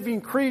 4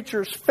 living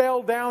creatures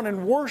fell down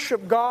and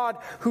worshiped God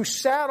who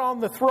sat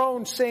on the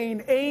throne,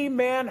 saying,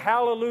 Amen,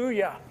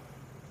 hallelujah.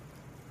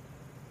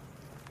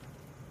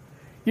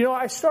 You know,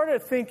 I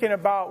started thinking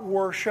about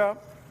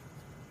worship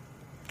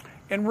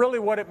and really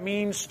what it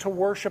means to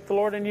worship the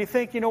Lord. And you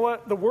think, you know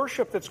what? The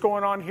worship that's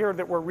going on here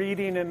that we're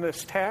reading in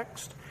this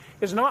text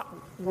is not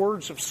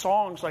words of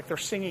songs like they're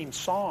singing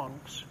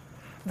songs.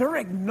 They're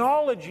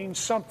acknowledging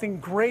something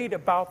great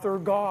about their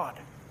God.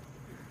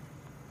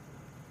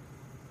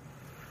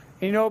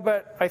 You know,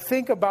 but I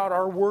think about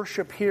our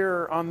worship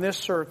here on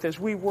this earth as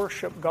we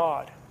worship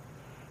God.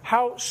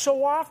 How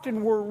so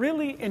often we're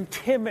really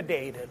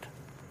intimidated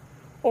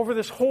over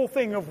this whole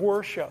thing of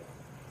worship.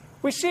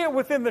 We see it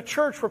within the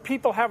church where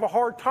people have a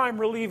hard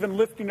time really even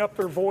lifting up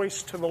their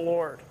voice to the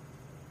Lord.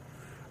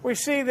 We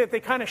see that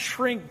they kind of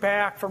shrink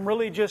back from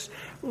really just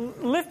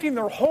lifting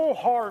their whole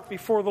heart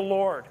before the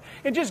Lord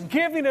and just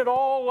giving it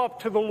all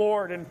up to the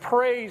Lord in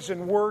praise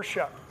and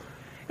worship.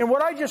 And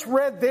what I just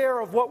read there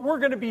of what we're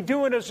going to be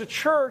doing as a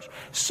church,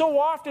 so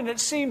often it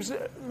seems,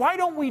 why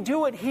don't we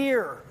do it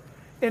here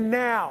and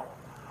now?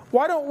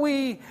 Why don't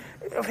we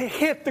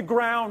hit the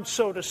ground,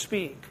 so to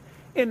speak,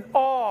 in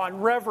awe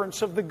and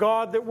reverence of the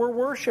God that we're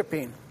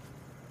worshiping?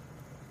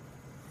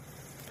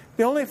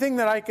 The only thing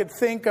that I could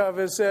think of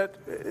is that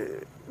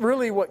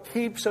really what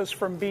keeps us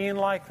from being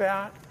like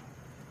that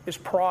is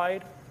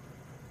pride.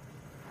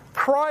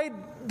 Pride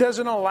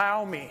doesn't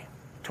allow me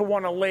to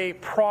want to lay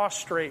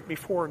prostrate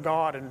before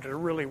God and to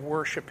really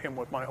worship Him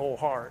with my whole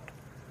heart.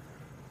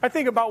 I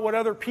think about what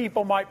other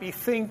people might be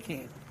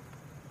thinking.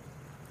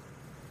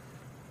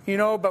 You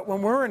know, but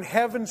when we're in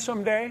heaven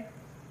someday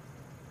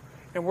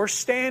and we're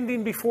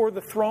standing before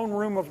the throne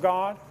room of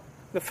God,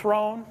 the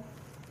throne,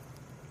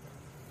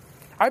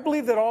 I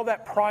believe that all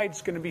that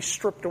pride's going to be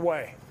stripped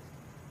away.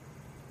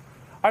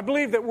 I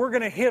believe that we're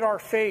going to hit our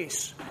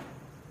face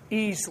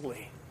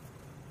easily.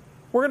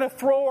 We're going to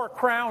throw our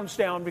crowns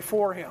down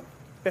before Him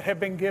that have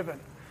been given,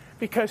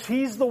 because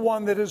He's the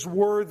one that is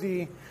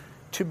worthy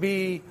to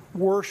be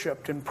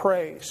worshiped and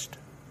praised.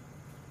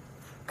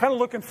 Kind of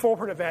looking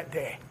forward to that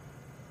day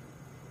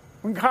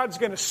when God's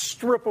going to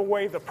strip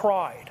away the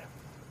pride.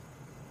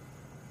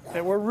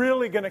 That we're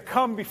really going to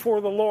come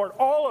before the Lord,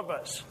 all of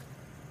us.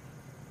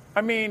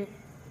 I mean,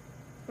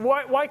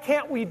 why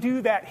can't we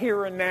do that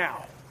here and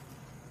now?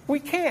 We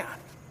can.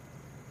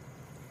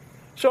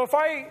 So if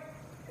I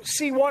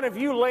see one of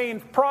you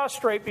laying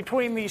prostrate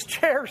between these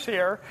chairs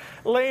here,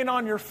 laying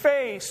on your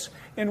face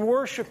and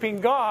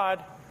worshiping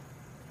God,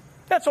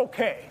 that's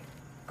okay.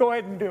 Go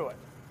ahead and do it.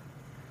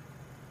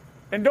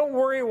 And don't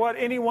worry what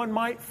anyone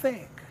might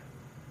think.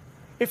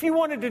 If you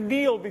wanted to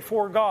kneel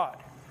before God,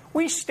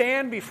 we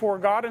stand before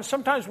God, and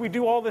sometimes we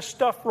do all this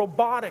stuff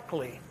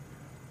robotically.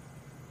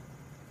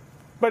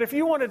 But if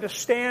you wanted to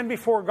stand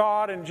before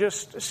God and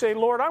just say,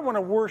 Lord, I want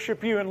to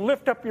worship you, and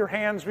lift up your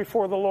hands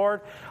before the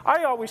Lord.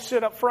 I always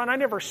sit up front. I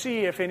never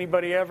see if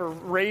anybody ever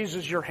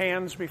raises your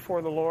hands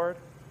before the Lord.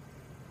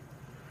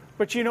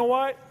 But you know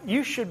what?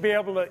 You should be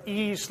able to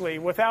easily,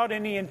 without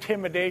any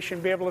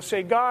intimidation, be able to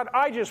say, God,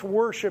 I just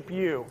worship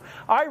you.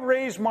 I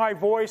raise my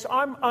voice.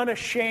 I'm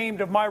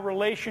unashamed of my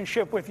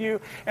relationship with you,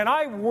 and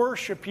I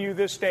worship you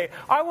this day.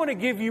 I want to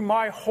give you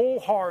my whole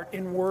heart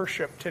in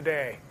worship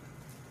today.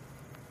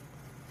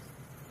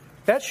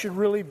 That should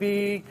really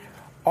be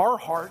our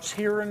hearts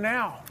here and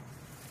now.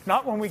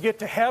 Not when we get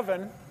to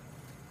heaven.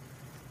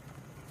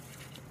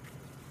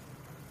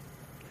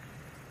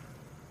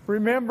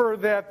 Remember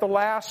that the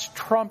last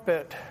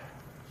trumpet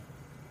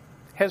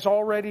has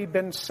already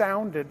been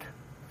sounded.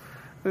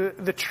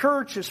 The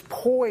church is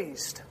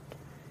poised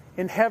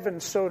in heaven,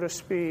 so to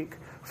speak,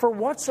 for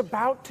what's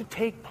about to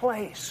take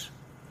place.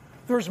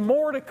 There's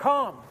more to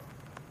come.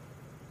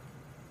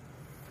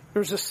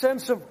 There's a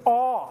sense of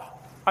awe,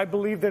 I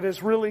believe, that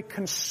is really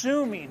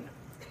consuming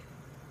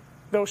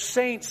those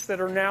saints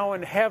that are now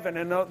in heaven,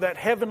 and that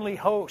heavenly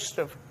host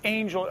of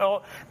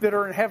angels that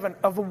are in heaven,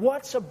 of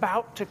what's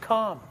about to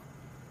come.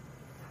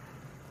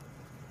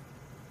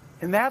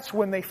 And that's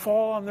when they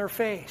fall on their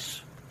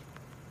face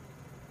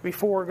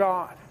before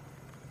God.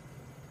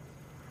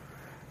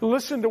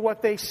 Listen to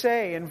what they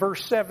say in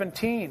verse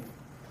 17.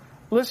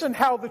 Listen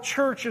how the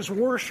church is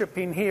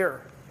worshiping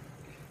here.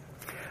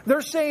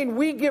 They're saying,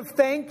 we give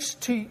thanks,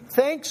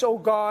 O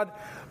God,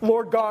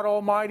 Lord God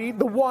Almighty,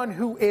 the one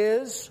who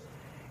is,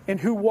 and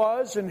who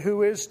was, and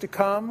who is to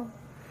come,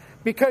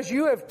 because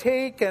you have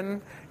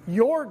taken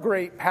your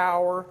great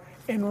power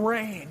and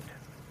reigned.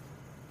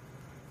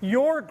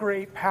 Your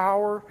great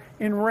power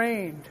and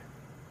reigned.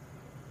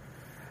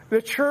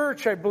 The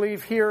church, I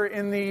believe, here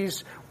in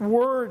these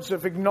words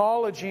of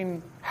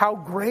acknowledging how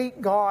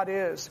great God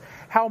is,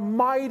 how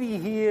mighty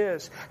He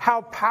is,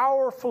 how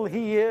powerful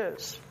He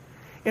is,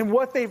 and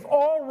what they've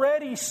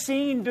already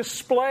seen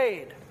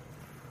displayed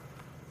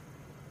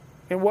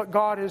in what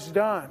God has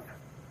done.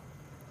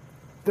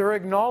 They're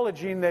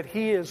acknowledging that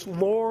He is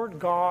Lord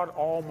God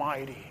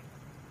Almighty.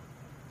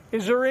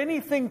 Is there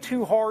anything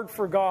too hard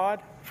for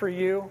God, for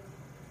you?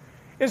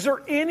 Is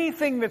there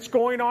anything that's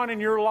going on in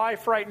your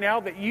life right now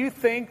that you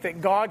think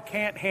that God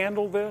can't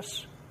handle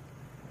this?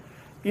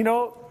 You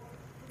know,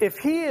 if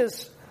He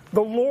is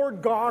the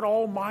Lord God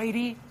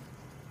Almighty,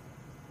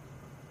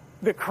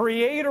 the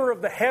creator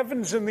of the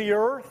heavens and the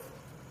earth,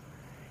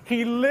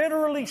 He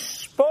literally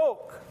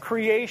spoke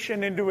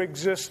creation into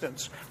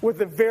existence. With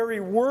the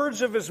very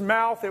words of His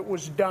mouth, it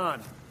was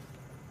done.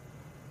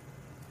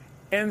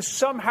 And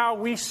somehow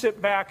we sit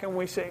back and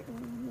we say,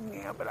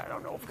 yeah, but I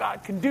don't know if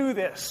God can do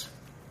this,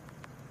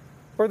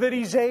 or that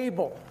He's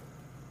able.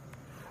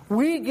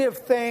 We give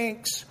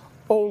thanks,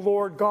 O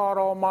Lord God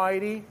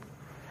Almighty.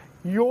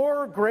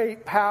 Your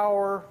great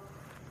power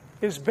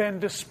has been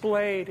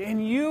displayed,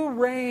 and you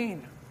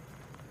reign.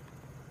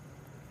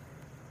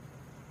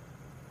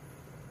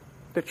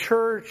 The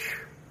church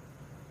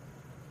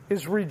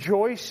is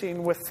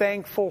rejoicing with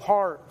thankful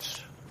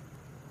hearts.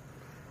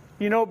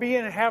 You know,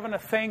 having a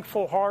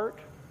thankful heart,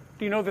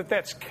 do you know that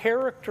that's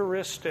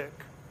characteristic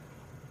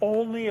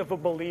only of a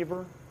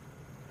believer?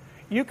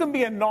 You can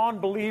be a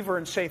non-believer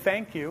and say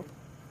thank you.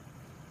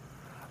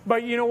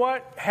 But you know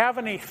what?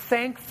 Having a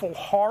thankful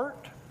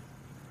heart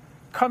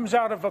comes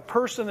out of a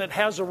person that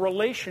has a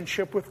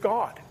relationship with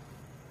God.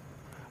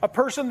 A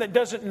person that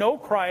doesn't know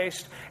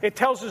Christ, it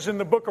tells us in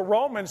the book of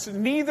Romans,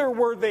 neither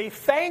were they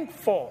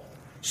thankful,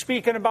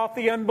 speaking about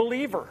the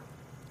unbeliever.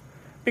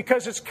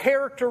 Because it's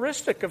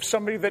characteristic of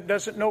somebody that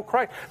doesn't know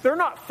Christ. They're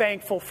not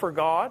thankful for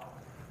God,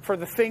 for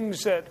the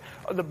things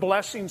the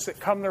blessings that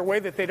come their way,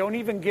 that they don't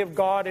even give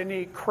God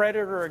any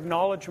credit or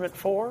acknowledgement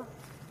for.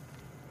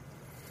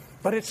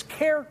 But it's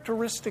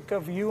characteristic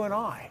of you and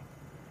I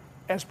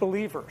as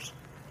believers.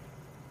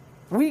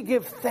 We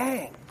give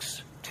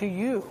thanks to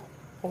you,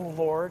 O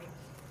Lord.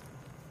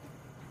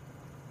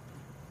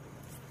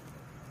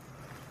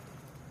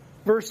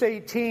 Verse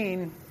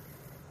 18,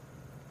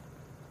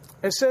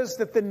 it says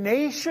that the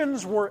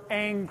nations were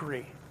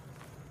angry.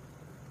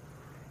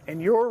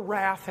 and your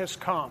wrath has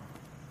come.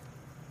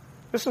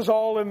 This is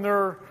all in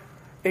their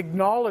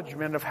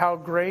acknowledgement of how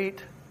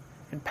great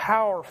and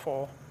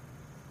powerful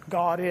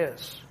God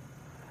is.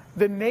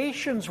 The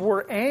nations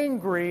were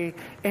angry,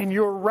 and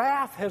your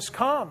wrath has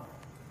come.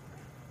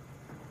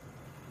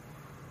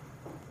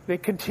 They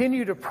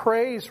continue to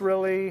praise,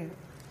 really,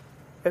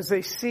 as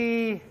they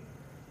see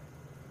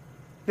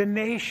the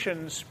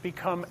nations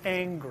become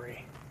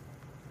angry.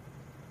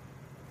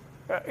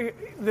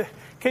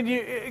 Can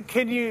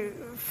you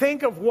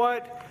think of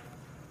what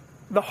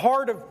the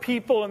heart of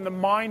people and the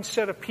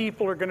mindset of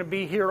people are going to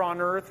be here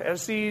on earth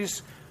as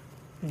these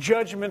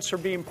judgments are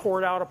being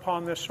poured out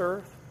upon this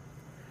earth?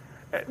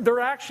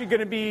 They're actually going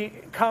to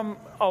become,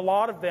 a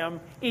lot of them,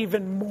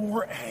 even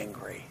more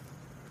angry,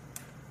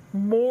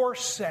 more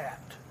set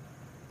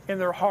in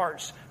their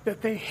hearts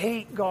that they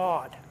hate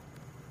God.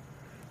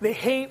 They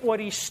hate what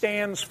He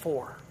stands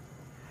for.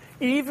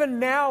 Even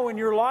now in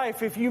your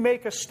life, if you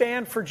make a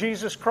stand for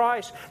Jesus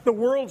Christ, the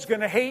world's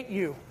going to hate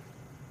you.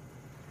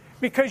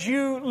 Because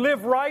you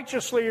live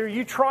righteously, or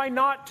you try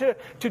not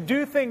to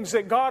do things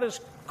that God has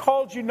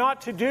called you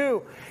not to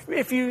do.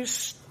 If you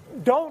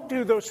don't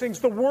do those things,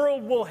 the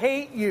world will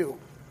hate you.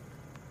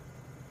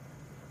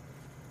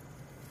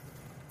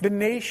 The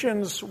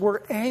nations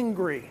were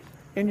angry,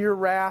 and your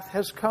wrath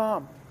has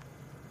come.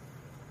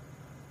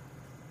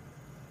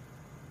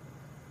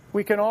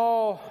 We can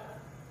all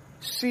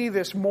see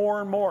this more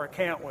and more,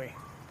 can't we?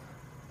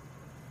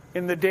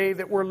 In the day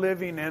that we're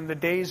living in, the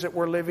days that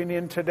we're living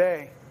in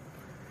today.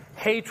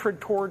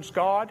 Hatred towards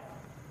God.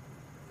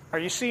 Are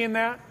you seeing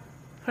that?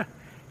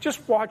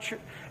 Just watch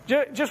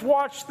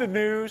the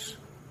news.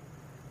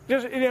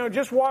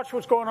 Just watch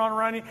what's going on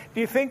around you.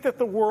 Do you think that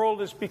the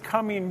world is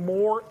becoming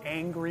more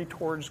angry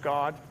towards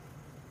God?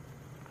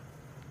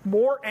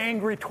 More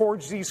angry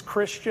towards these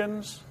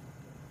Christians?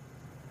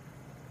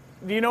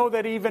 Do you know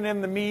that even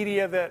in the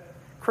media that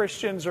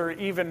Christians are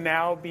even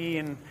now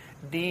being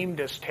deemed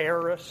as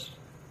terrorists?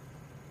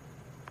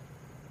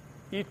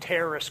 You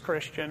terrorist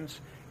Christians.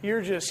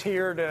 You're just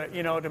here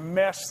to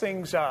mess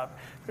things up,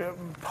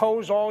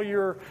 pose all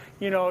your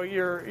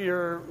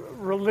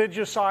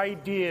religious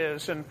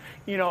ideas, and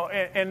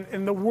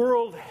the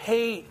world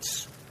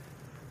hates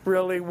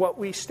really what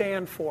we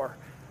stand for.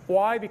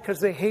 Why? Because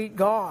they hate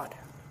God.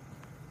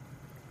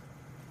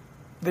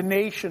 The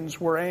nations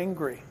were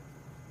angry.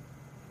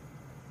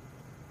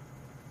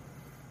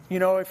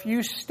 If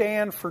you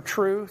stand for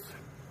truth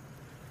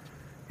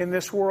in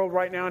this world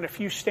right now, and if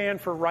you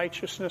stand for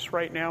righteousness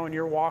right now in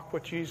your walk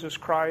with Jesus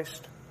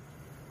Christ,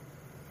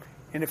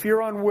 and if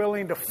you're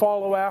unwilling to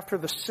follow after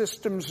the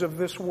systems of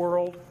this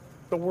world,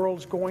 the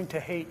world's going to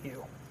hate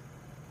you.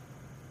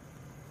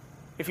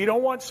 If you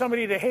don't want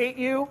somebody to hate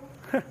you,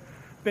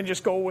 then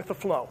just go with the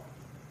flow.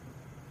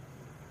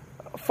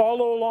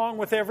 Follow along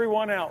with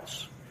everyone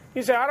else.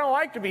 You say, I don't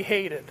like to be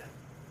hated.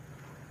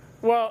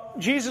 Well,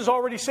 Jesus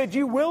already said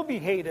you will be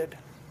hated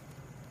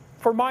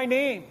for my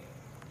name.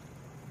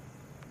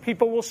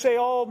 People will say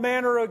all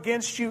manner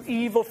against you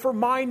evil for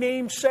my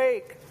name's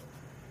sake.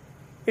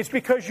 It's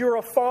because you're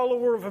a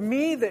follower of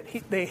me that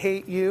they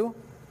hate you,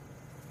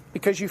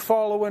 because you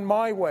follow in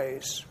my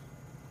ways.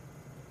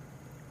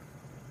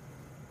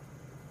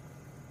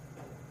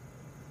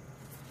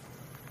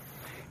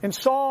 In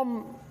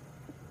Psalm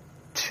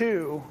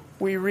 2,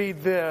 we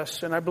read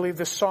this, and I believe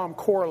this psalm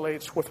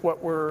correlates with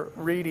what we're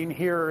reading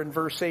here in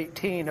verse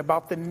 18,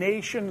 about the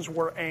nations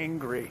were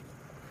angry,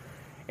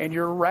 and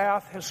your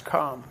wrath has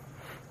come.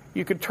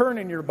 You could turn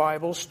in your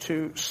Bibles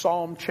to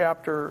Psalm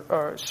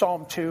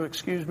 2,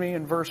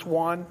 in verse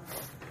 1.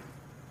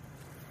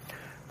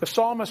 The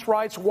psalmist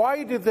writes,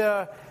 "Why do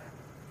the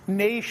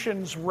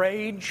nations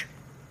rage?"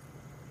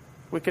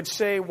 We could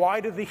say, "Why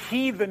do the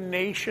heathen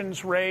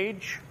nations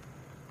rage?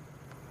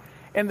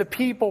 And the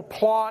people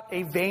plot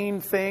a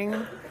vain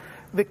thing?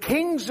 The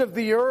kings of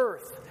the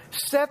earth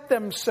set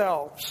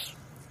themselves,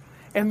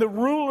 and the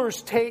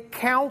rulers take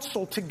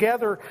counsel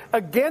together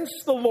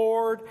against the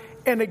Lord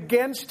and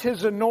against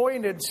His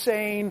anointed,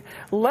 saying,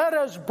 let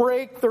us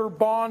break their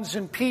bonds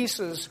in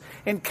pieces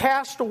and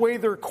cast away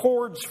their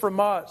cords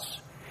from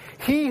us.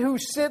 He who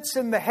sits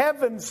in the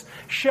heavens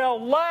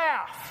shall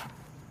laugh."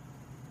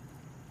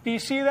 Do you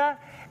see that?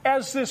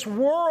 As this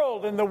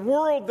world, and the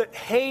world that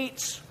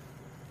hates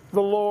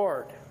the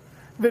Lord,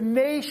 the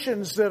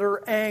nations that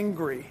are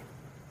angry,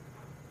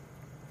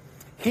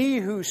 he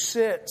who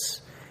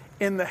sits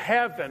in the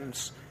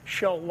heavens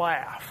shall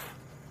laugh.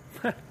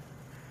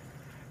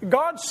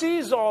 God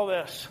sees all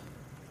this.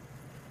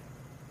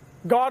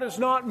 God is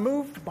not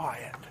moved by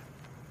it.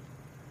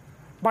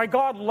 By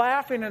God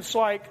laughing, it's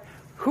like,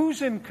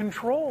 who's in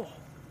control?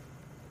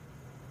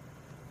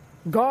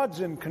 God's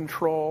in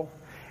control.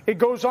 It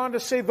goes on to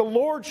say, the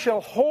Lord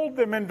shall hold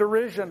them in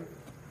derision.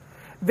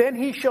 Then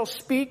He shall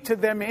speak to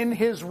them in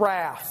His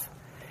wrath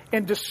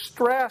and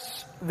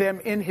distress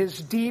them in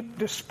His deep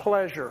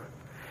displeasure.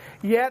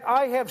 Yet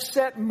I have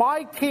set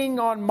my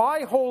King on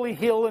my holy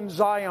hill in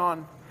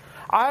Zion.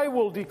 I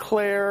will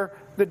declare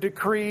the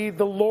decree,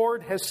 the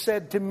Lord has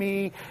said to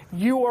me,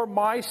 you are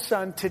my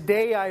son,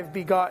 today I have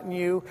begotten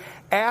you.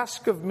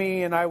 Ask of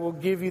me, and I will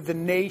give you the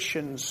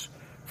nations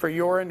for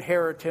your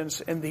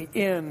inheritance and the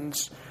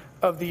ends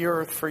of the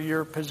earth for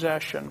your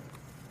possession.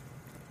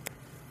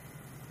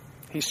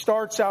 He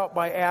starts out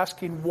by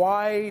asking,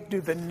 why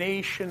do the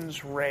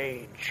nations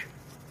rage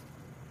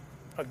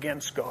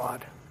against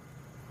God?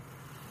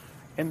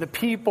 And the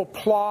people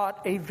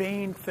plot a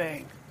vain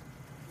thing.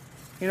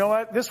 You know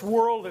what? This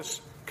world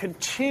is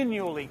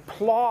continually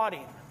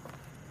plotting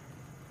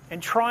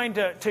and trying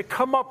to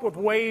come up with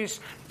ways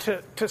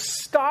to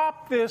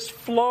stop this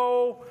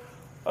flow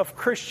of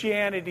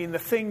Christianity and the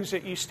things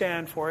that you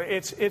stand for.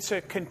 It's a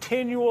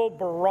continual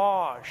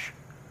barrage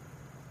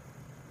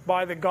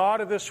by the God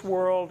of this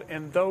world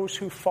and those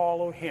who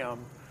follow Him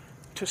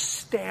to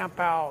stamp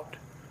out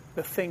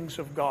the things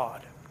of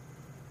God.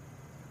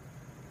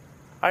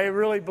 I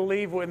really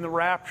believe when the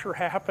rapture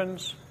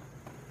happens,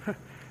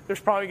 there's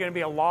probably going to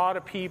be a lot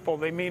of people.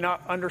 They may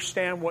not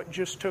understand what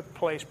just took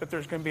place, but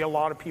there's going to be a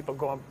lot of people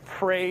going,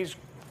 praise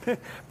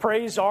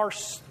our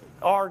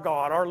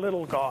God, our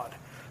little God.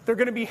 They're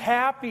going to be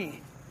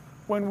happy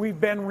when we've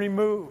been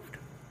removed.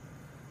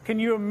 Can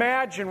you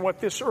imagine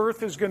what this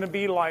earth is going to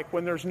be like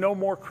when there's no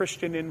more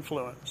Christian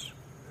influence?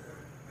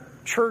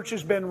 Church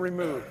has been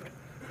removed.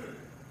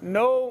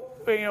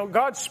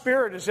 God's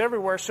Spirit is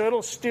everywhere, so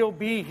it'll still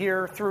be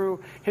here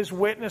through His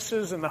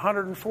witnesses and the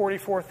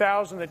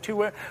 144,000,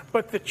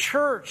 but the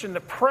church and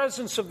the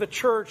presence of the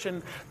church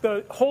and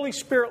the Holy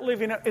Spirit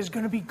living is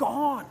going to be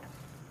gone.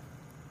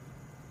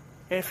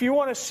 And if you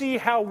want to see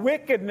how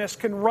wickedness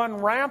can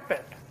run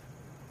rampant,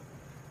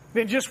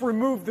 then just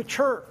remove the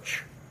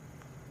church.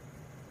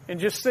 And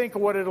just think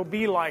of what it'll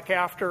be like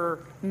after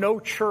no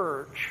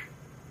church,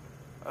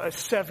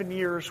 7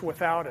 years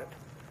without it.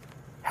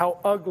 How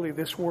ugly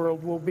this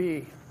world will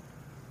be.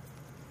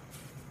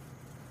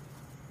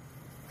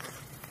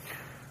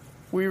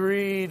 We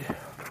read,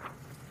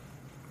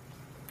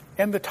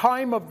 and the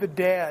time of the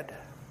dead,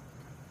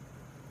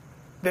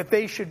 that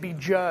they should be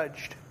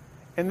judged,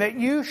 and that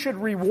you should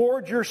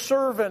reward your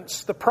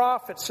servants, the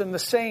prophets and the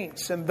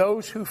saints, and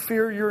those who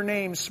fear your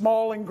name,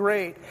 small and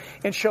great,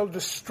 and shall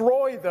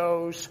destroy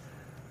those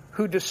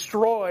who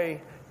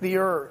destroy the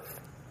earth.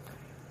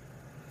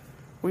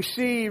 We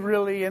see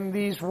really in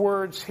these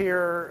words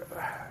here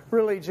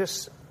really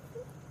just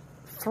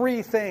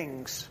three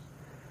things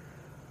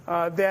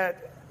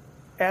that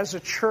as a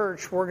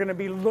church we're going to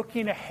be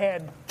looking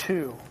ahead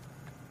to.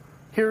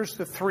 Here's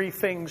the three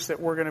things that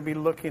we're going to be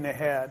looking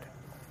ahead.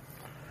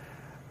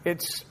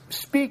 It's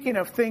speaking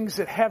of things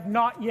that have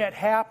not yet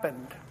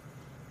happened.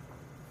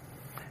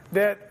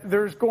 That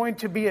there's going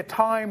to be a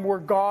time where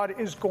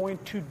God is going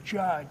to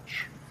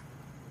judge.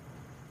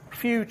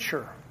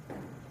 Future.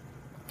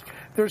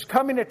 There's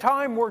coming a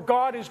time where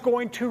God is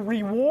going to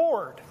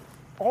reward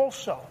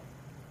also.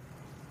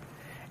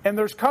 And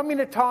there's coming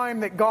a time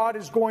that God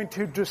is going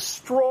to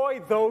destroy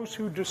those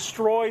who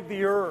destroyed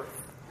the earth.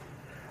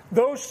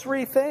 Those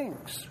three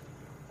things.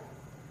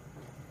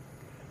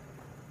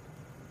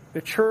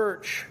 The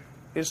church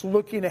is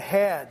looking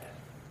ahead,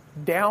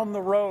 down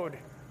the road.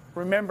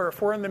 Remember, if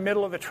we're in the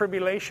middle of the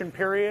tribulation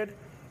period,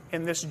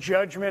 and this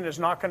judgment is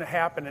not going to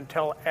happen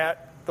until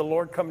the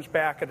Lord comes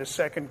back at His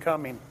second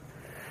coming.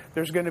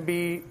 There's going to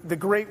be the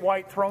great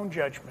white throne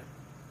judgment.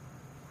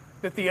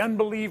 That the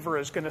unbeliever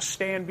is going to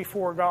stand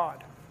before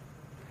God.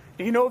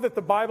 Do you know that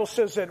the Bible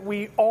says that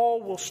we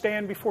all will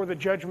stand before the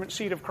judgment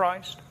seat of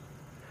Christ?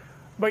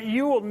 But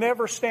you will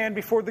never stand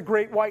before the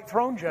great white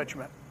throne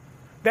judgment.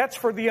 That's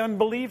for the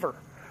unbeliever.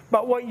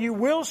 But what you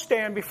will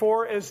stand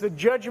before is the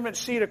judgment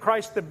seat of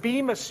Christ, the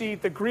bema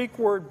seat, the Greek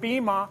word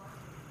bema,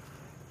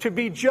 to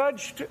be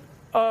judged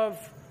of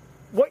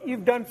what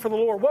you've done for the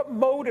Lord, what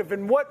motive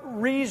and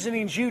what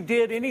reasonings you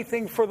did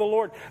anything for the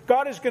Lord.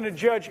 God is going to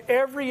judge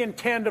every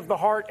intent of the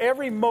heart,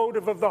 every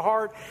motive of the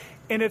heart,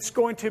 and it's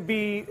going to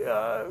be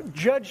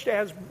judged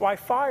as by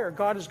fire.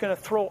 God is going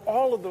to throw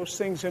all of those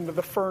things into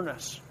the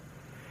furnace.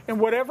 And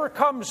whatever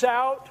comes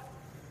out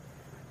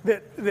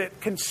that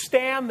can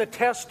stand the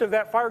test of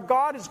that fire,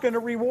 God is going to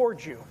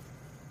reward you.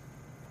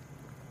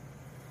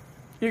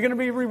 You're going to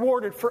be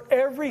rewarded for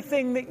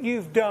everything that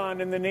you've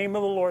done in the name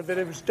of the Lord, that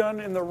it was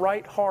done in the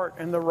right heart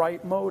and the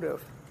right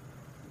motive.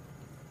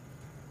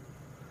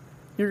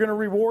 You're going to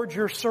reward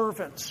your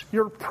servants,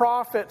 your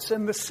prophets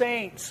and the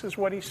saints, is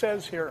what He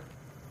says here.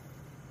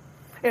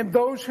 And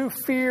those who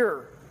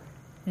fear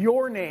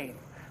your name,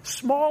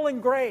 small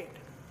and great.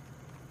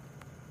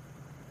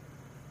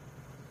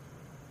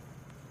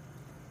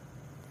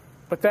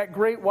 But that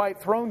great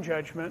white throne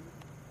judgment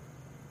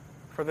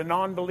for the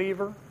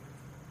non-believer,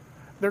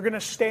 they're going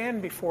to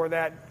stand before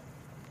that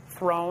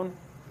throne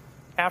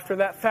after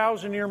that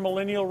 1,000-year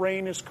millennial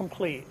reign is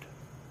complete.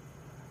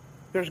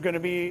 There's going to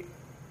be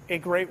a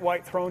great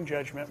white throne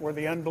judgment where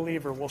the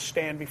unbeliever will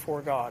stand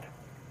before God.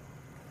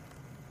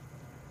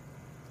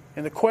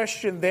 And the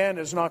question then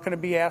is not going to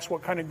be asked,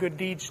 what kind of good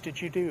deeds did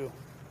you do?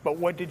 But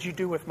what did you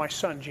do with my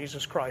Son,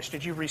 Jesus Christ?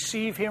 Did you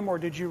receive Him or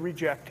did you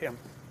reject Him?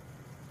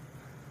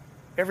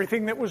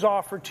 Everything that was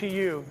offered to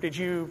you, did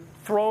you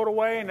throw it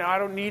away and I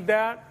don't need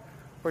that?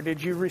 Or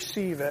did you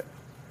receive it?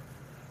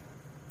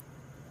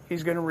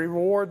 He's going to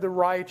reward the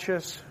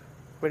righteous,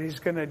 but He's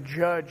going to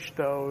judge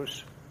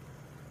those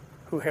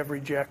who have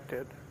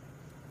rejected.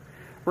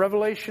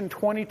 Revelation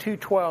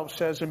 22:12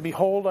 says, "And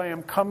behold, I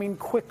am coming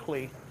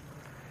quickly,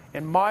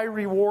 and my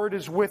reward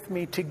is with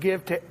me to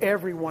give to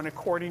everyone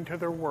according to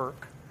their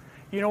work."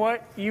 You know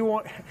what?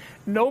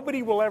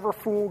 Nobody will ever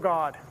fool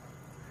God.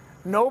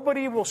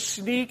 Nobody will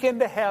sneak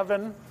into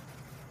heaven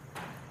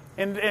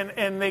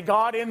and they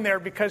got in there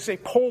because they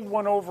pulled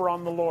one over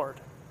on the Lord.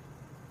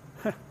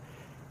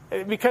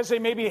 Because they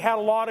maybe had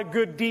a lot of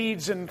good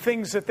deeds and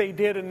things that they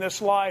did in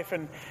this life,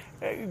 and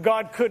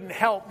God couldn't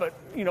help but,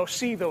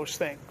 see those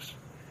things.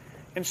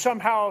 And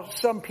somehow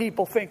some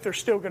people think they're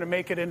still going to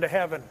make it into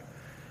heaven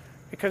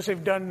because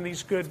they've done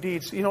these good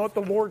deeds. You know what?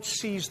 The Lord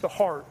sees the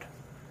heart.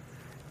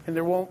 And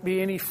there won't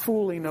be any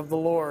fooling of the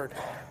Lord.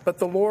 But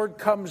the Lord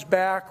comes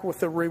back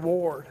with a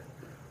reward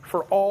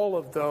for all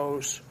of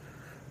those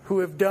who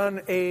have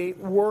done a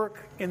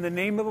work in the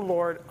name of the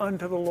Lord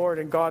unto the Lord,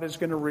 and God is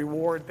going to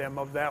reward them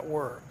of that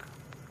work.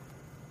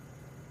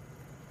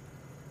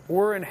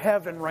 We're in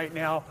heaven right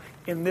now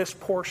in this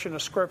portion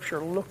of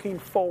Scripture, looking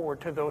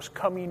forward to those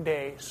coming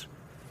days.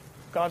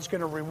 God's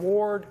going to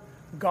reward,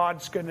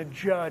 God's going to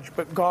judge,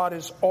 but God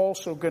is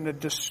also going to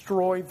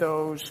destroy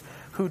those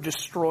who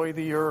destroy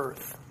the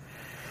earth.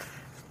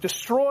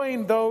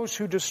 Destroying those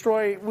who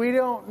destroy, we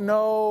don't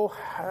know,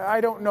 I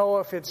don't know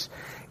if it's,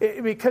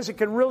 because it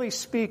can really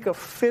speak of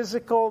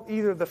physical,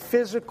 either the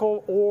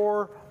physical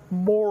or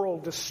moral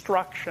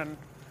destruction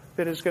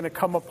that is going to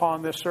come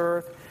upon this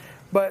earth.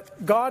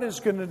 But God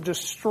is going to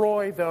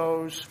destroy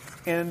those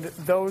and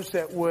those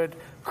that would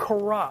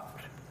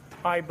corrupt,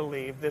 I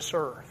believe, this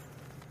earth.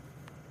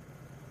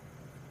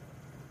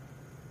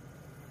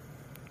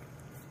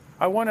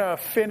 I want to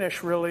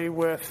finish really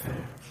with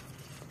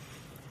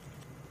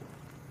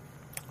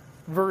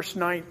verse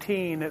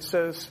 19. It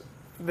says,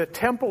 "The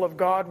temple of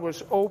God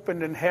was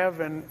opened in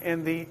heaven,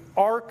 and the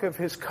ark of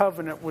His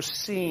covenant was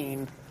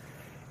seen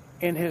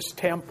in His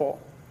temple.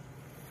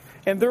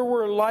 And there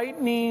were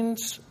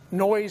lightnings,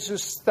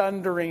 noises,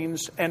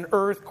 thunderings, an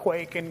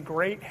earthquake, and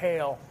great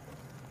hail."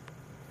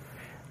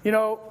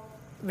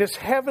 This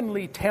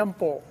heavenly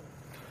temple,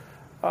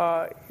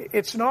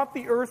 it's not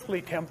the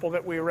earthly temple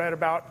that we read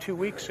about 2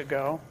 weeks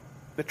ago,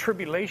 the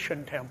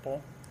tribulation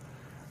temple.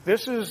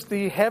 This is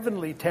the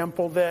heavenly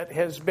temple that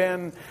has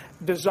been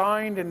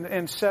designed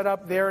and set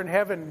up there in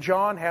heaven.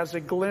 John has a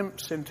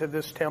glimpse into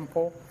this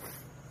temple.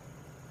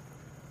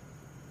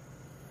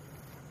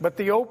 But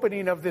the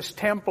opening of this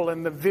temple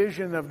and the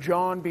vision of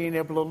John being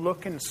able to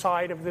look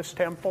inside of this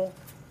temple,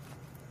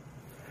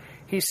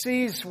 he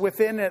sees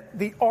within it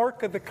the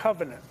Ark of the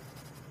Covenant.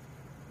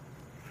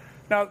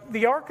 Now,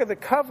 the Ark of the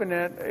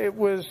Covenant, it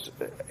was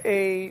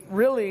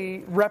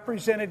really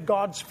represented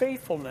God's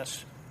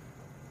faithfulness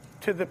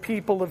to the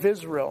people of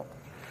Israel.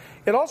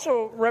 It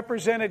also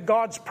represented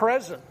God's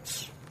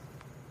presence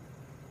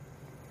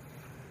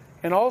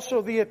and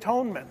also the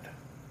atonement.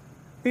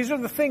 These are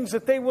the things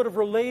that they would have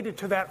related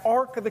to that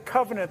Ark of the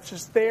Covenant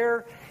that's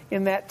there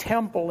in that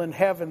temple in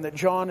heaven that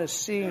John is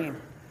seeing.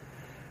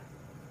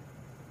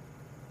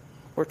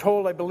 We're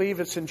told, I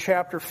believe it's in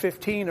chapter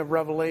 15 of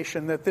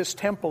Revelation, that this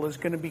temple is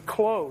going to be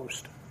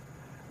closed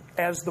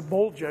as the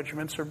bowl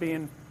judgments are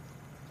being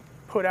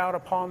put out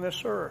upon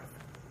this earth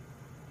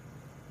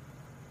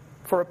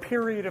for a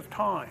period of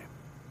time.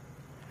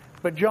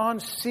 But John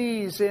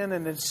sees in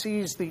and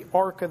sees the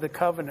Ark of the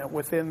Covenant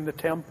within the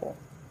temple.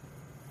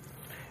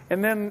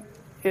 And then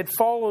it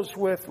follows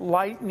with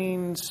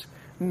lightnings,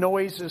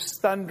 noises,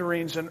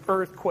 thunderings, an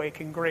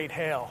earthquake, and great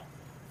hail.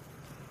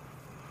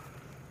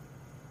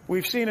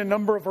 We've seen a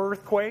number of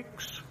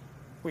earthquakes.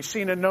 We've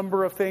seen a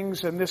number of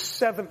things. And this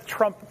seventh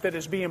trumpet that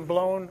is being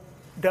blown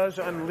does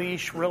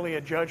unleash really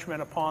a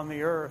judgment upon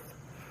the earth.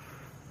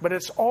 But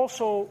it's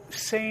also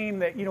saying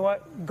that,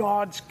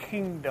 God's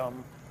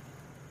kingdom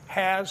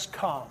has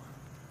come.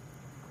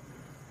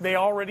 They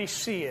already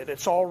see it.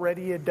 It's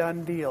already a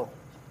done deal.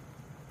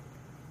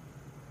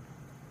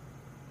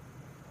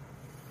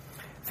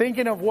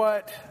 Thinking of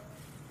what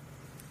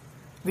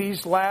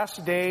these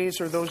last days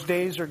or those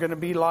days are going to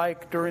be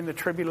like during the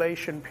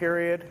tribulation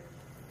period,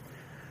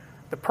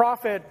 the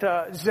prophet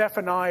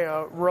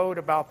Zephaniah wrote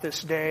about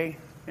this day,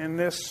 and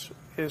this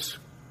is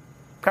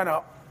kind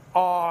of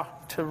awe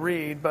to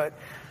read, but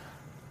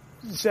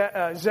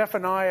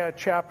Zephaniah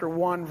chapter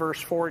 1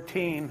 verse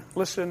 14,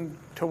 listen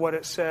to what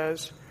it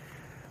says.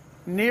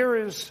 "Near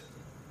is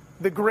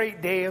the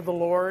great day of the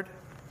Lord,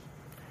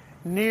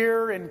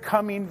 near and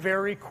coming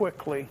very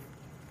quickly.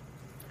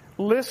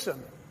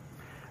 Listen,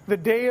 the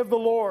day of the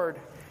Lord,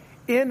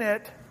 in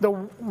it the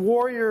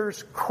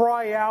warriors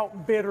cry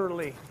out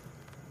bitterly.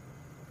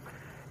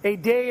 A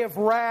day of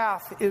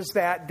wrath is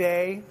that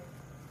day,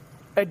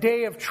 a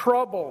day of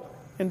trouble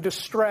and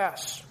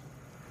distress,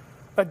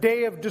 a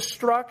day of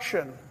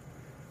destruction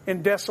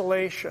and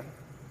desolation,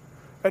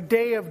 a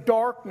day of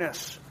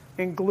darkness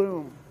and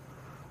gloom,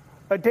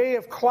 a day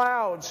of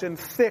clouds and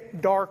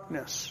thick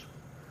darkness,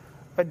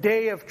 a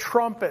day of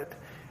trumpet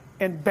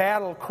and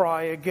battle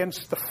cry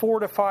against the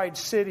fortified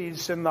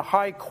cities and the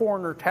high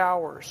corner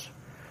towers.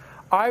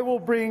 I will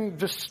bring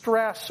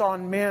distress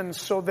on men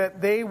so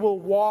that they will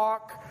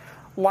walk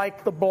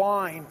like the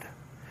blind,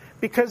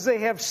 because they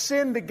have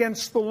sinned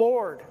against the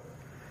Lord,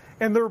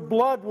 and their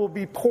blood will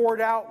be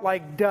poured out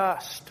like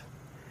dust,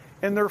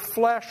 and their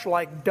flesh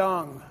like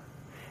dung.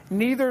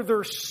 Neither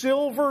their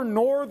silver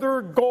nor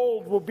their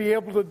gold will be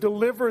able to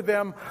deliver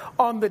them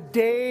on the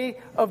day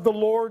of the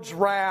Lord's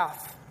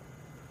wrath.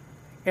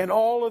 And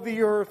all of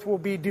the earth will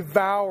be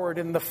devoured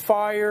in the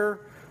fire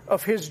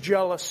of His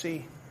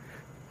jealousy.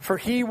 For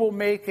He will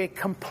make a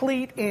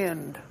complete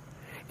end,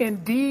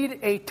 indeed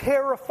a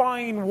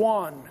terrifying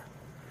one,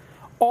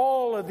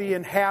 all of the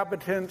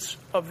inhabitants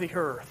of the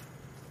earth.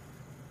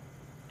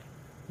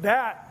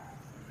 That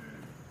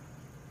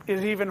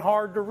is even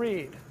hard to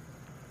read.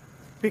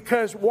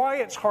 Because why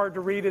it's hard to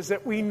read is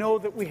that we know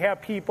that we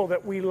have people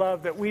that we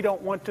love that we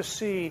don't want to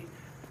see.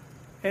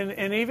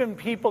 And even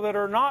people that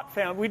are not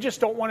found, we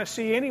just don't want to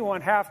see anyone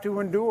have to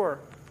endure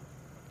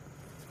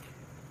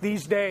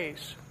these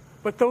days.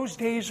 But those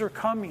days are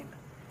coming.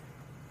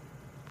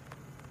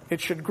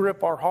 It should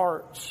grip our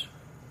hearts.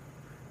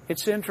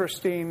 It's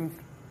interesting.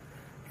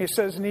 He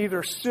says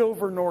neither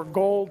silver nor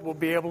gold will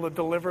be able to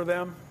deliver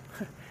them.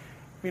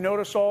 You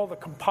notice all the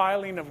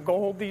compiling of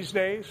gold these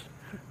days?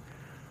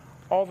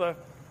 All the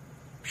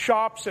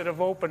shops that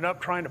have opened up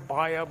trying to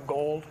buy up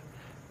gold.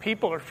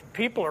 People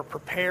are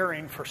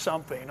preparing for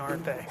something,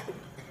 aren't they?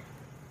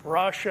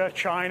 Russia,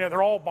 China,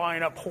 they're all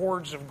buying up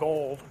hordes of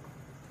gold.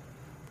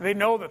 They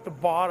know that the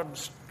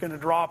bottom's going to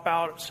drop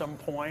out at some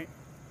point.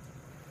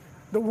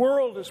 The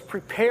world is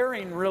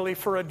preparing really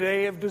for a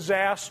day of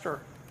disaster.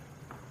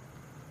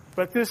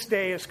 But this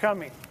day is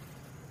coming.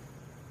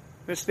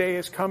 This day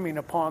is coming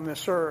upon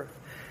this earth.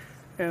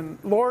 And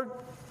Lord,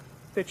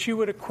 that you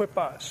would equip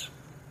us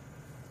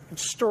and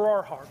stir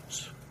our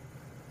hearts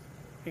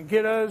and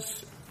get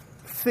us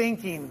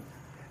thinking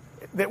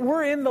that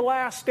we're in the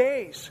last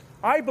days.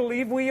 I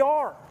believe we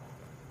are.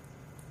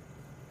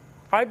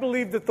 I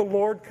believe that the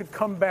Lord could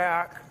come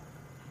back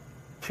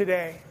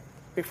today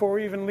before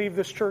we even leave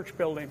this church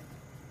building.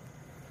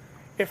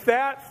 If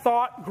that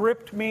thought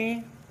gripped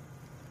me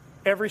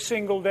every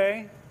single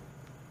day,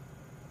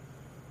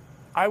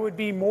 I would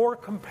be more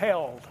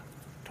compelled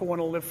to want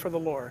to live for the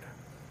Lord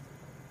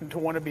and to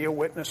want to be a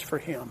witness for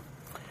Him.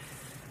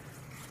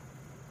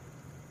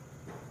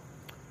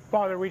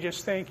 Father, we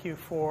just thank you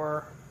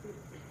for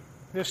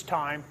this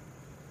time.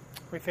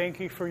 We thank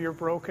you for your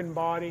broken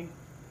body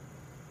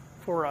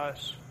for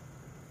us.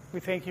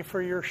 We thank you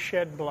for your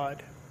shed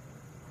blood.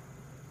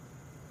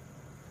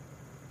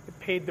 It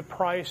paid the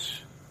price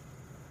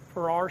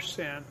for our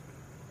sin.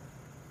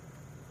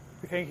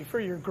 We thank you for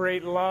your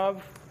great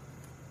love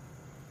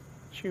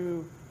that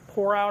you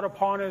pour out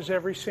upon us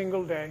every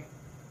single day.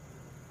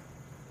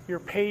 Your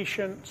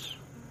patience.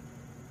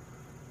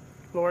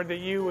 Lord, that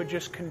you would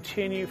just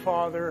continue,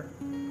 Father,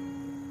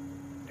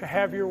 to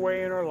have your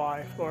way in our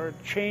life. Lord,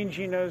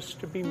 changing us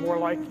to be more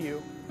like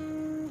you.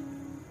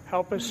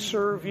 Help us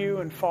serve you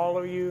and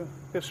follow you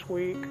this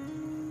week.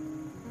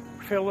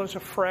 Fill us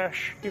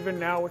afresh, even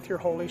now, with your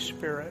Holy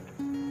Spirit.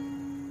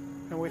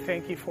 And we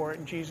thank you for it.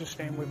 In Jesus'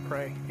 name we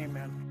pray.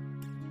 Amen.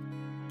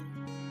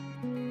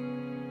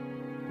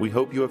 We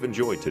hope you have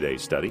enjoyed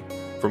today's study.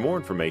 For more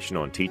information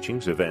on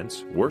teachings,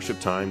 events, worship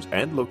times,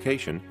 and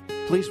location,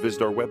 please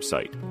visit our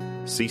website,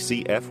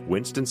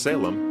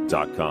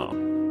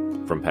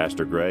 ccfwinstonsalem.com. From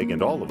Pastor Greg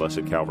and all of us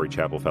at Calvary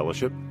Chapel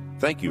Fellowship,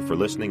 thank you for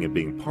listening and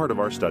being part of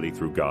our study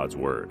through God's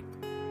Word.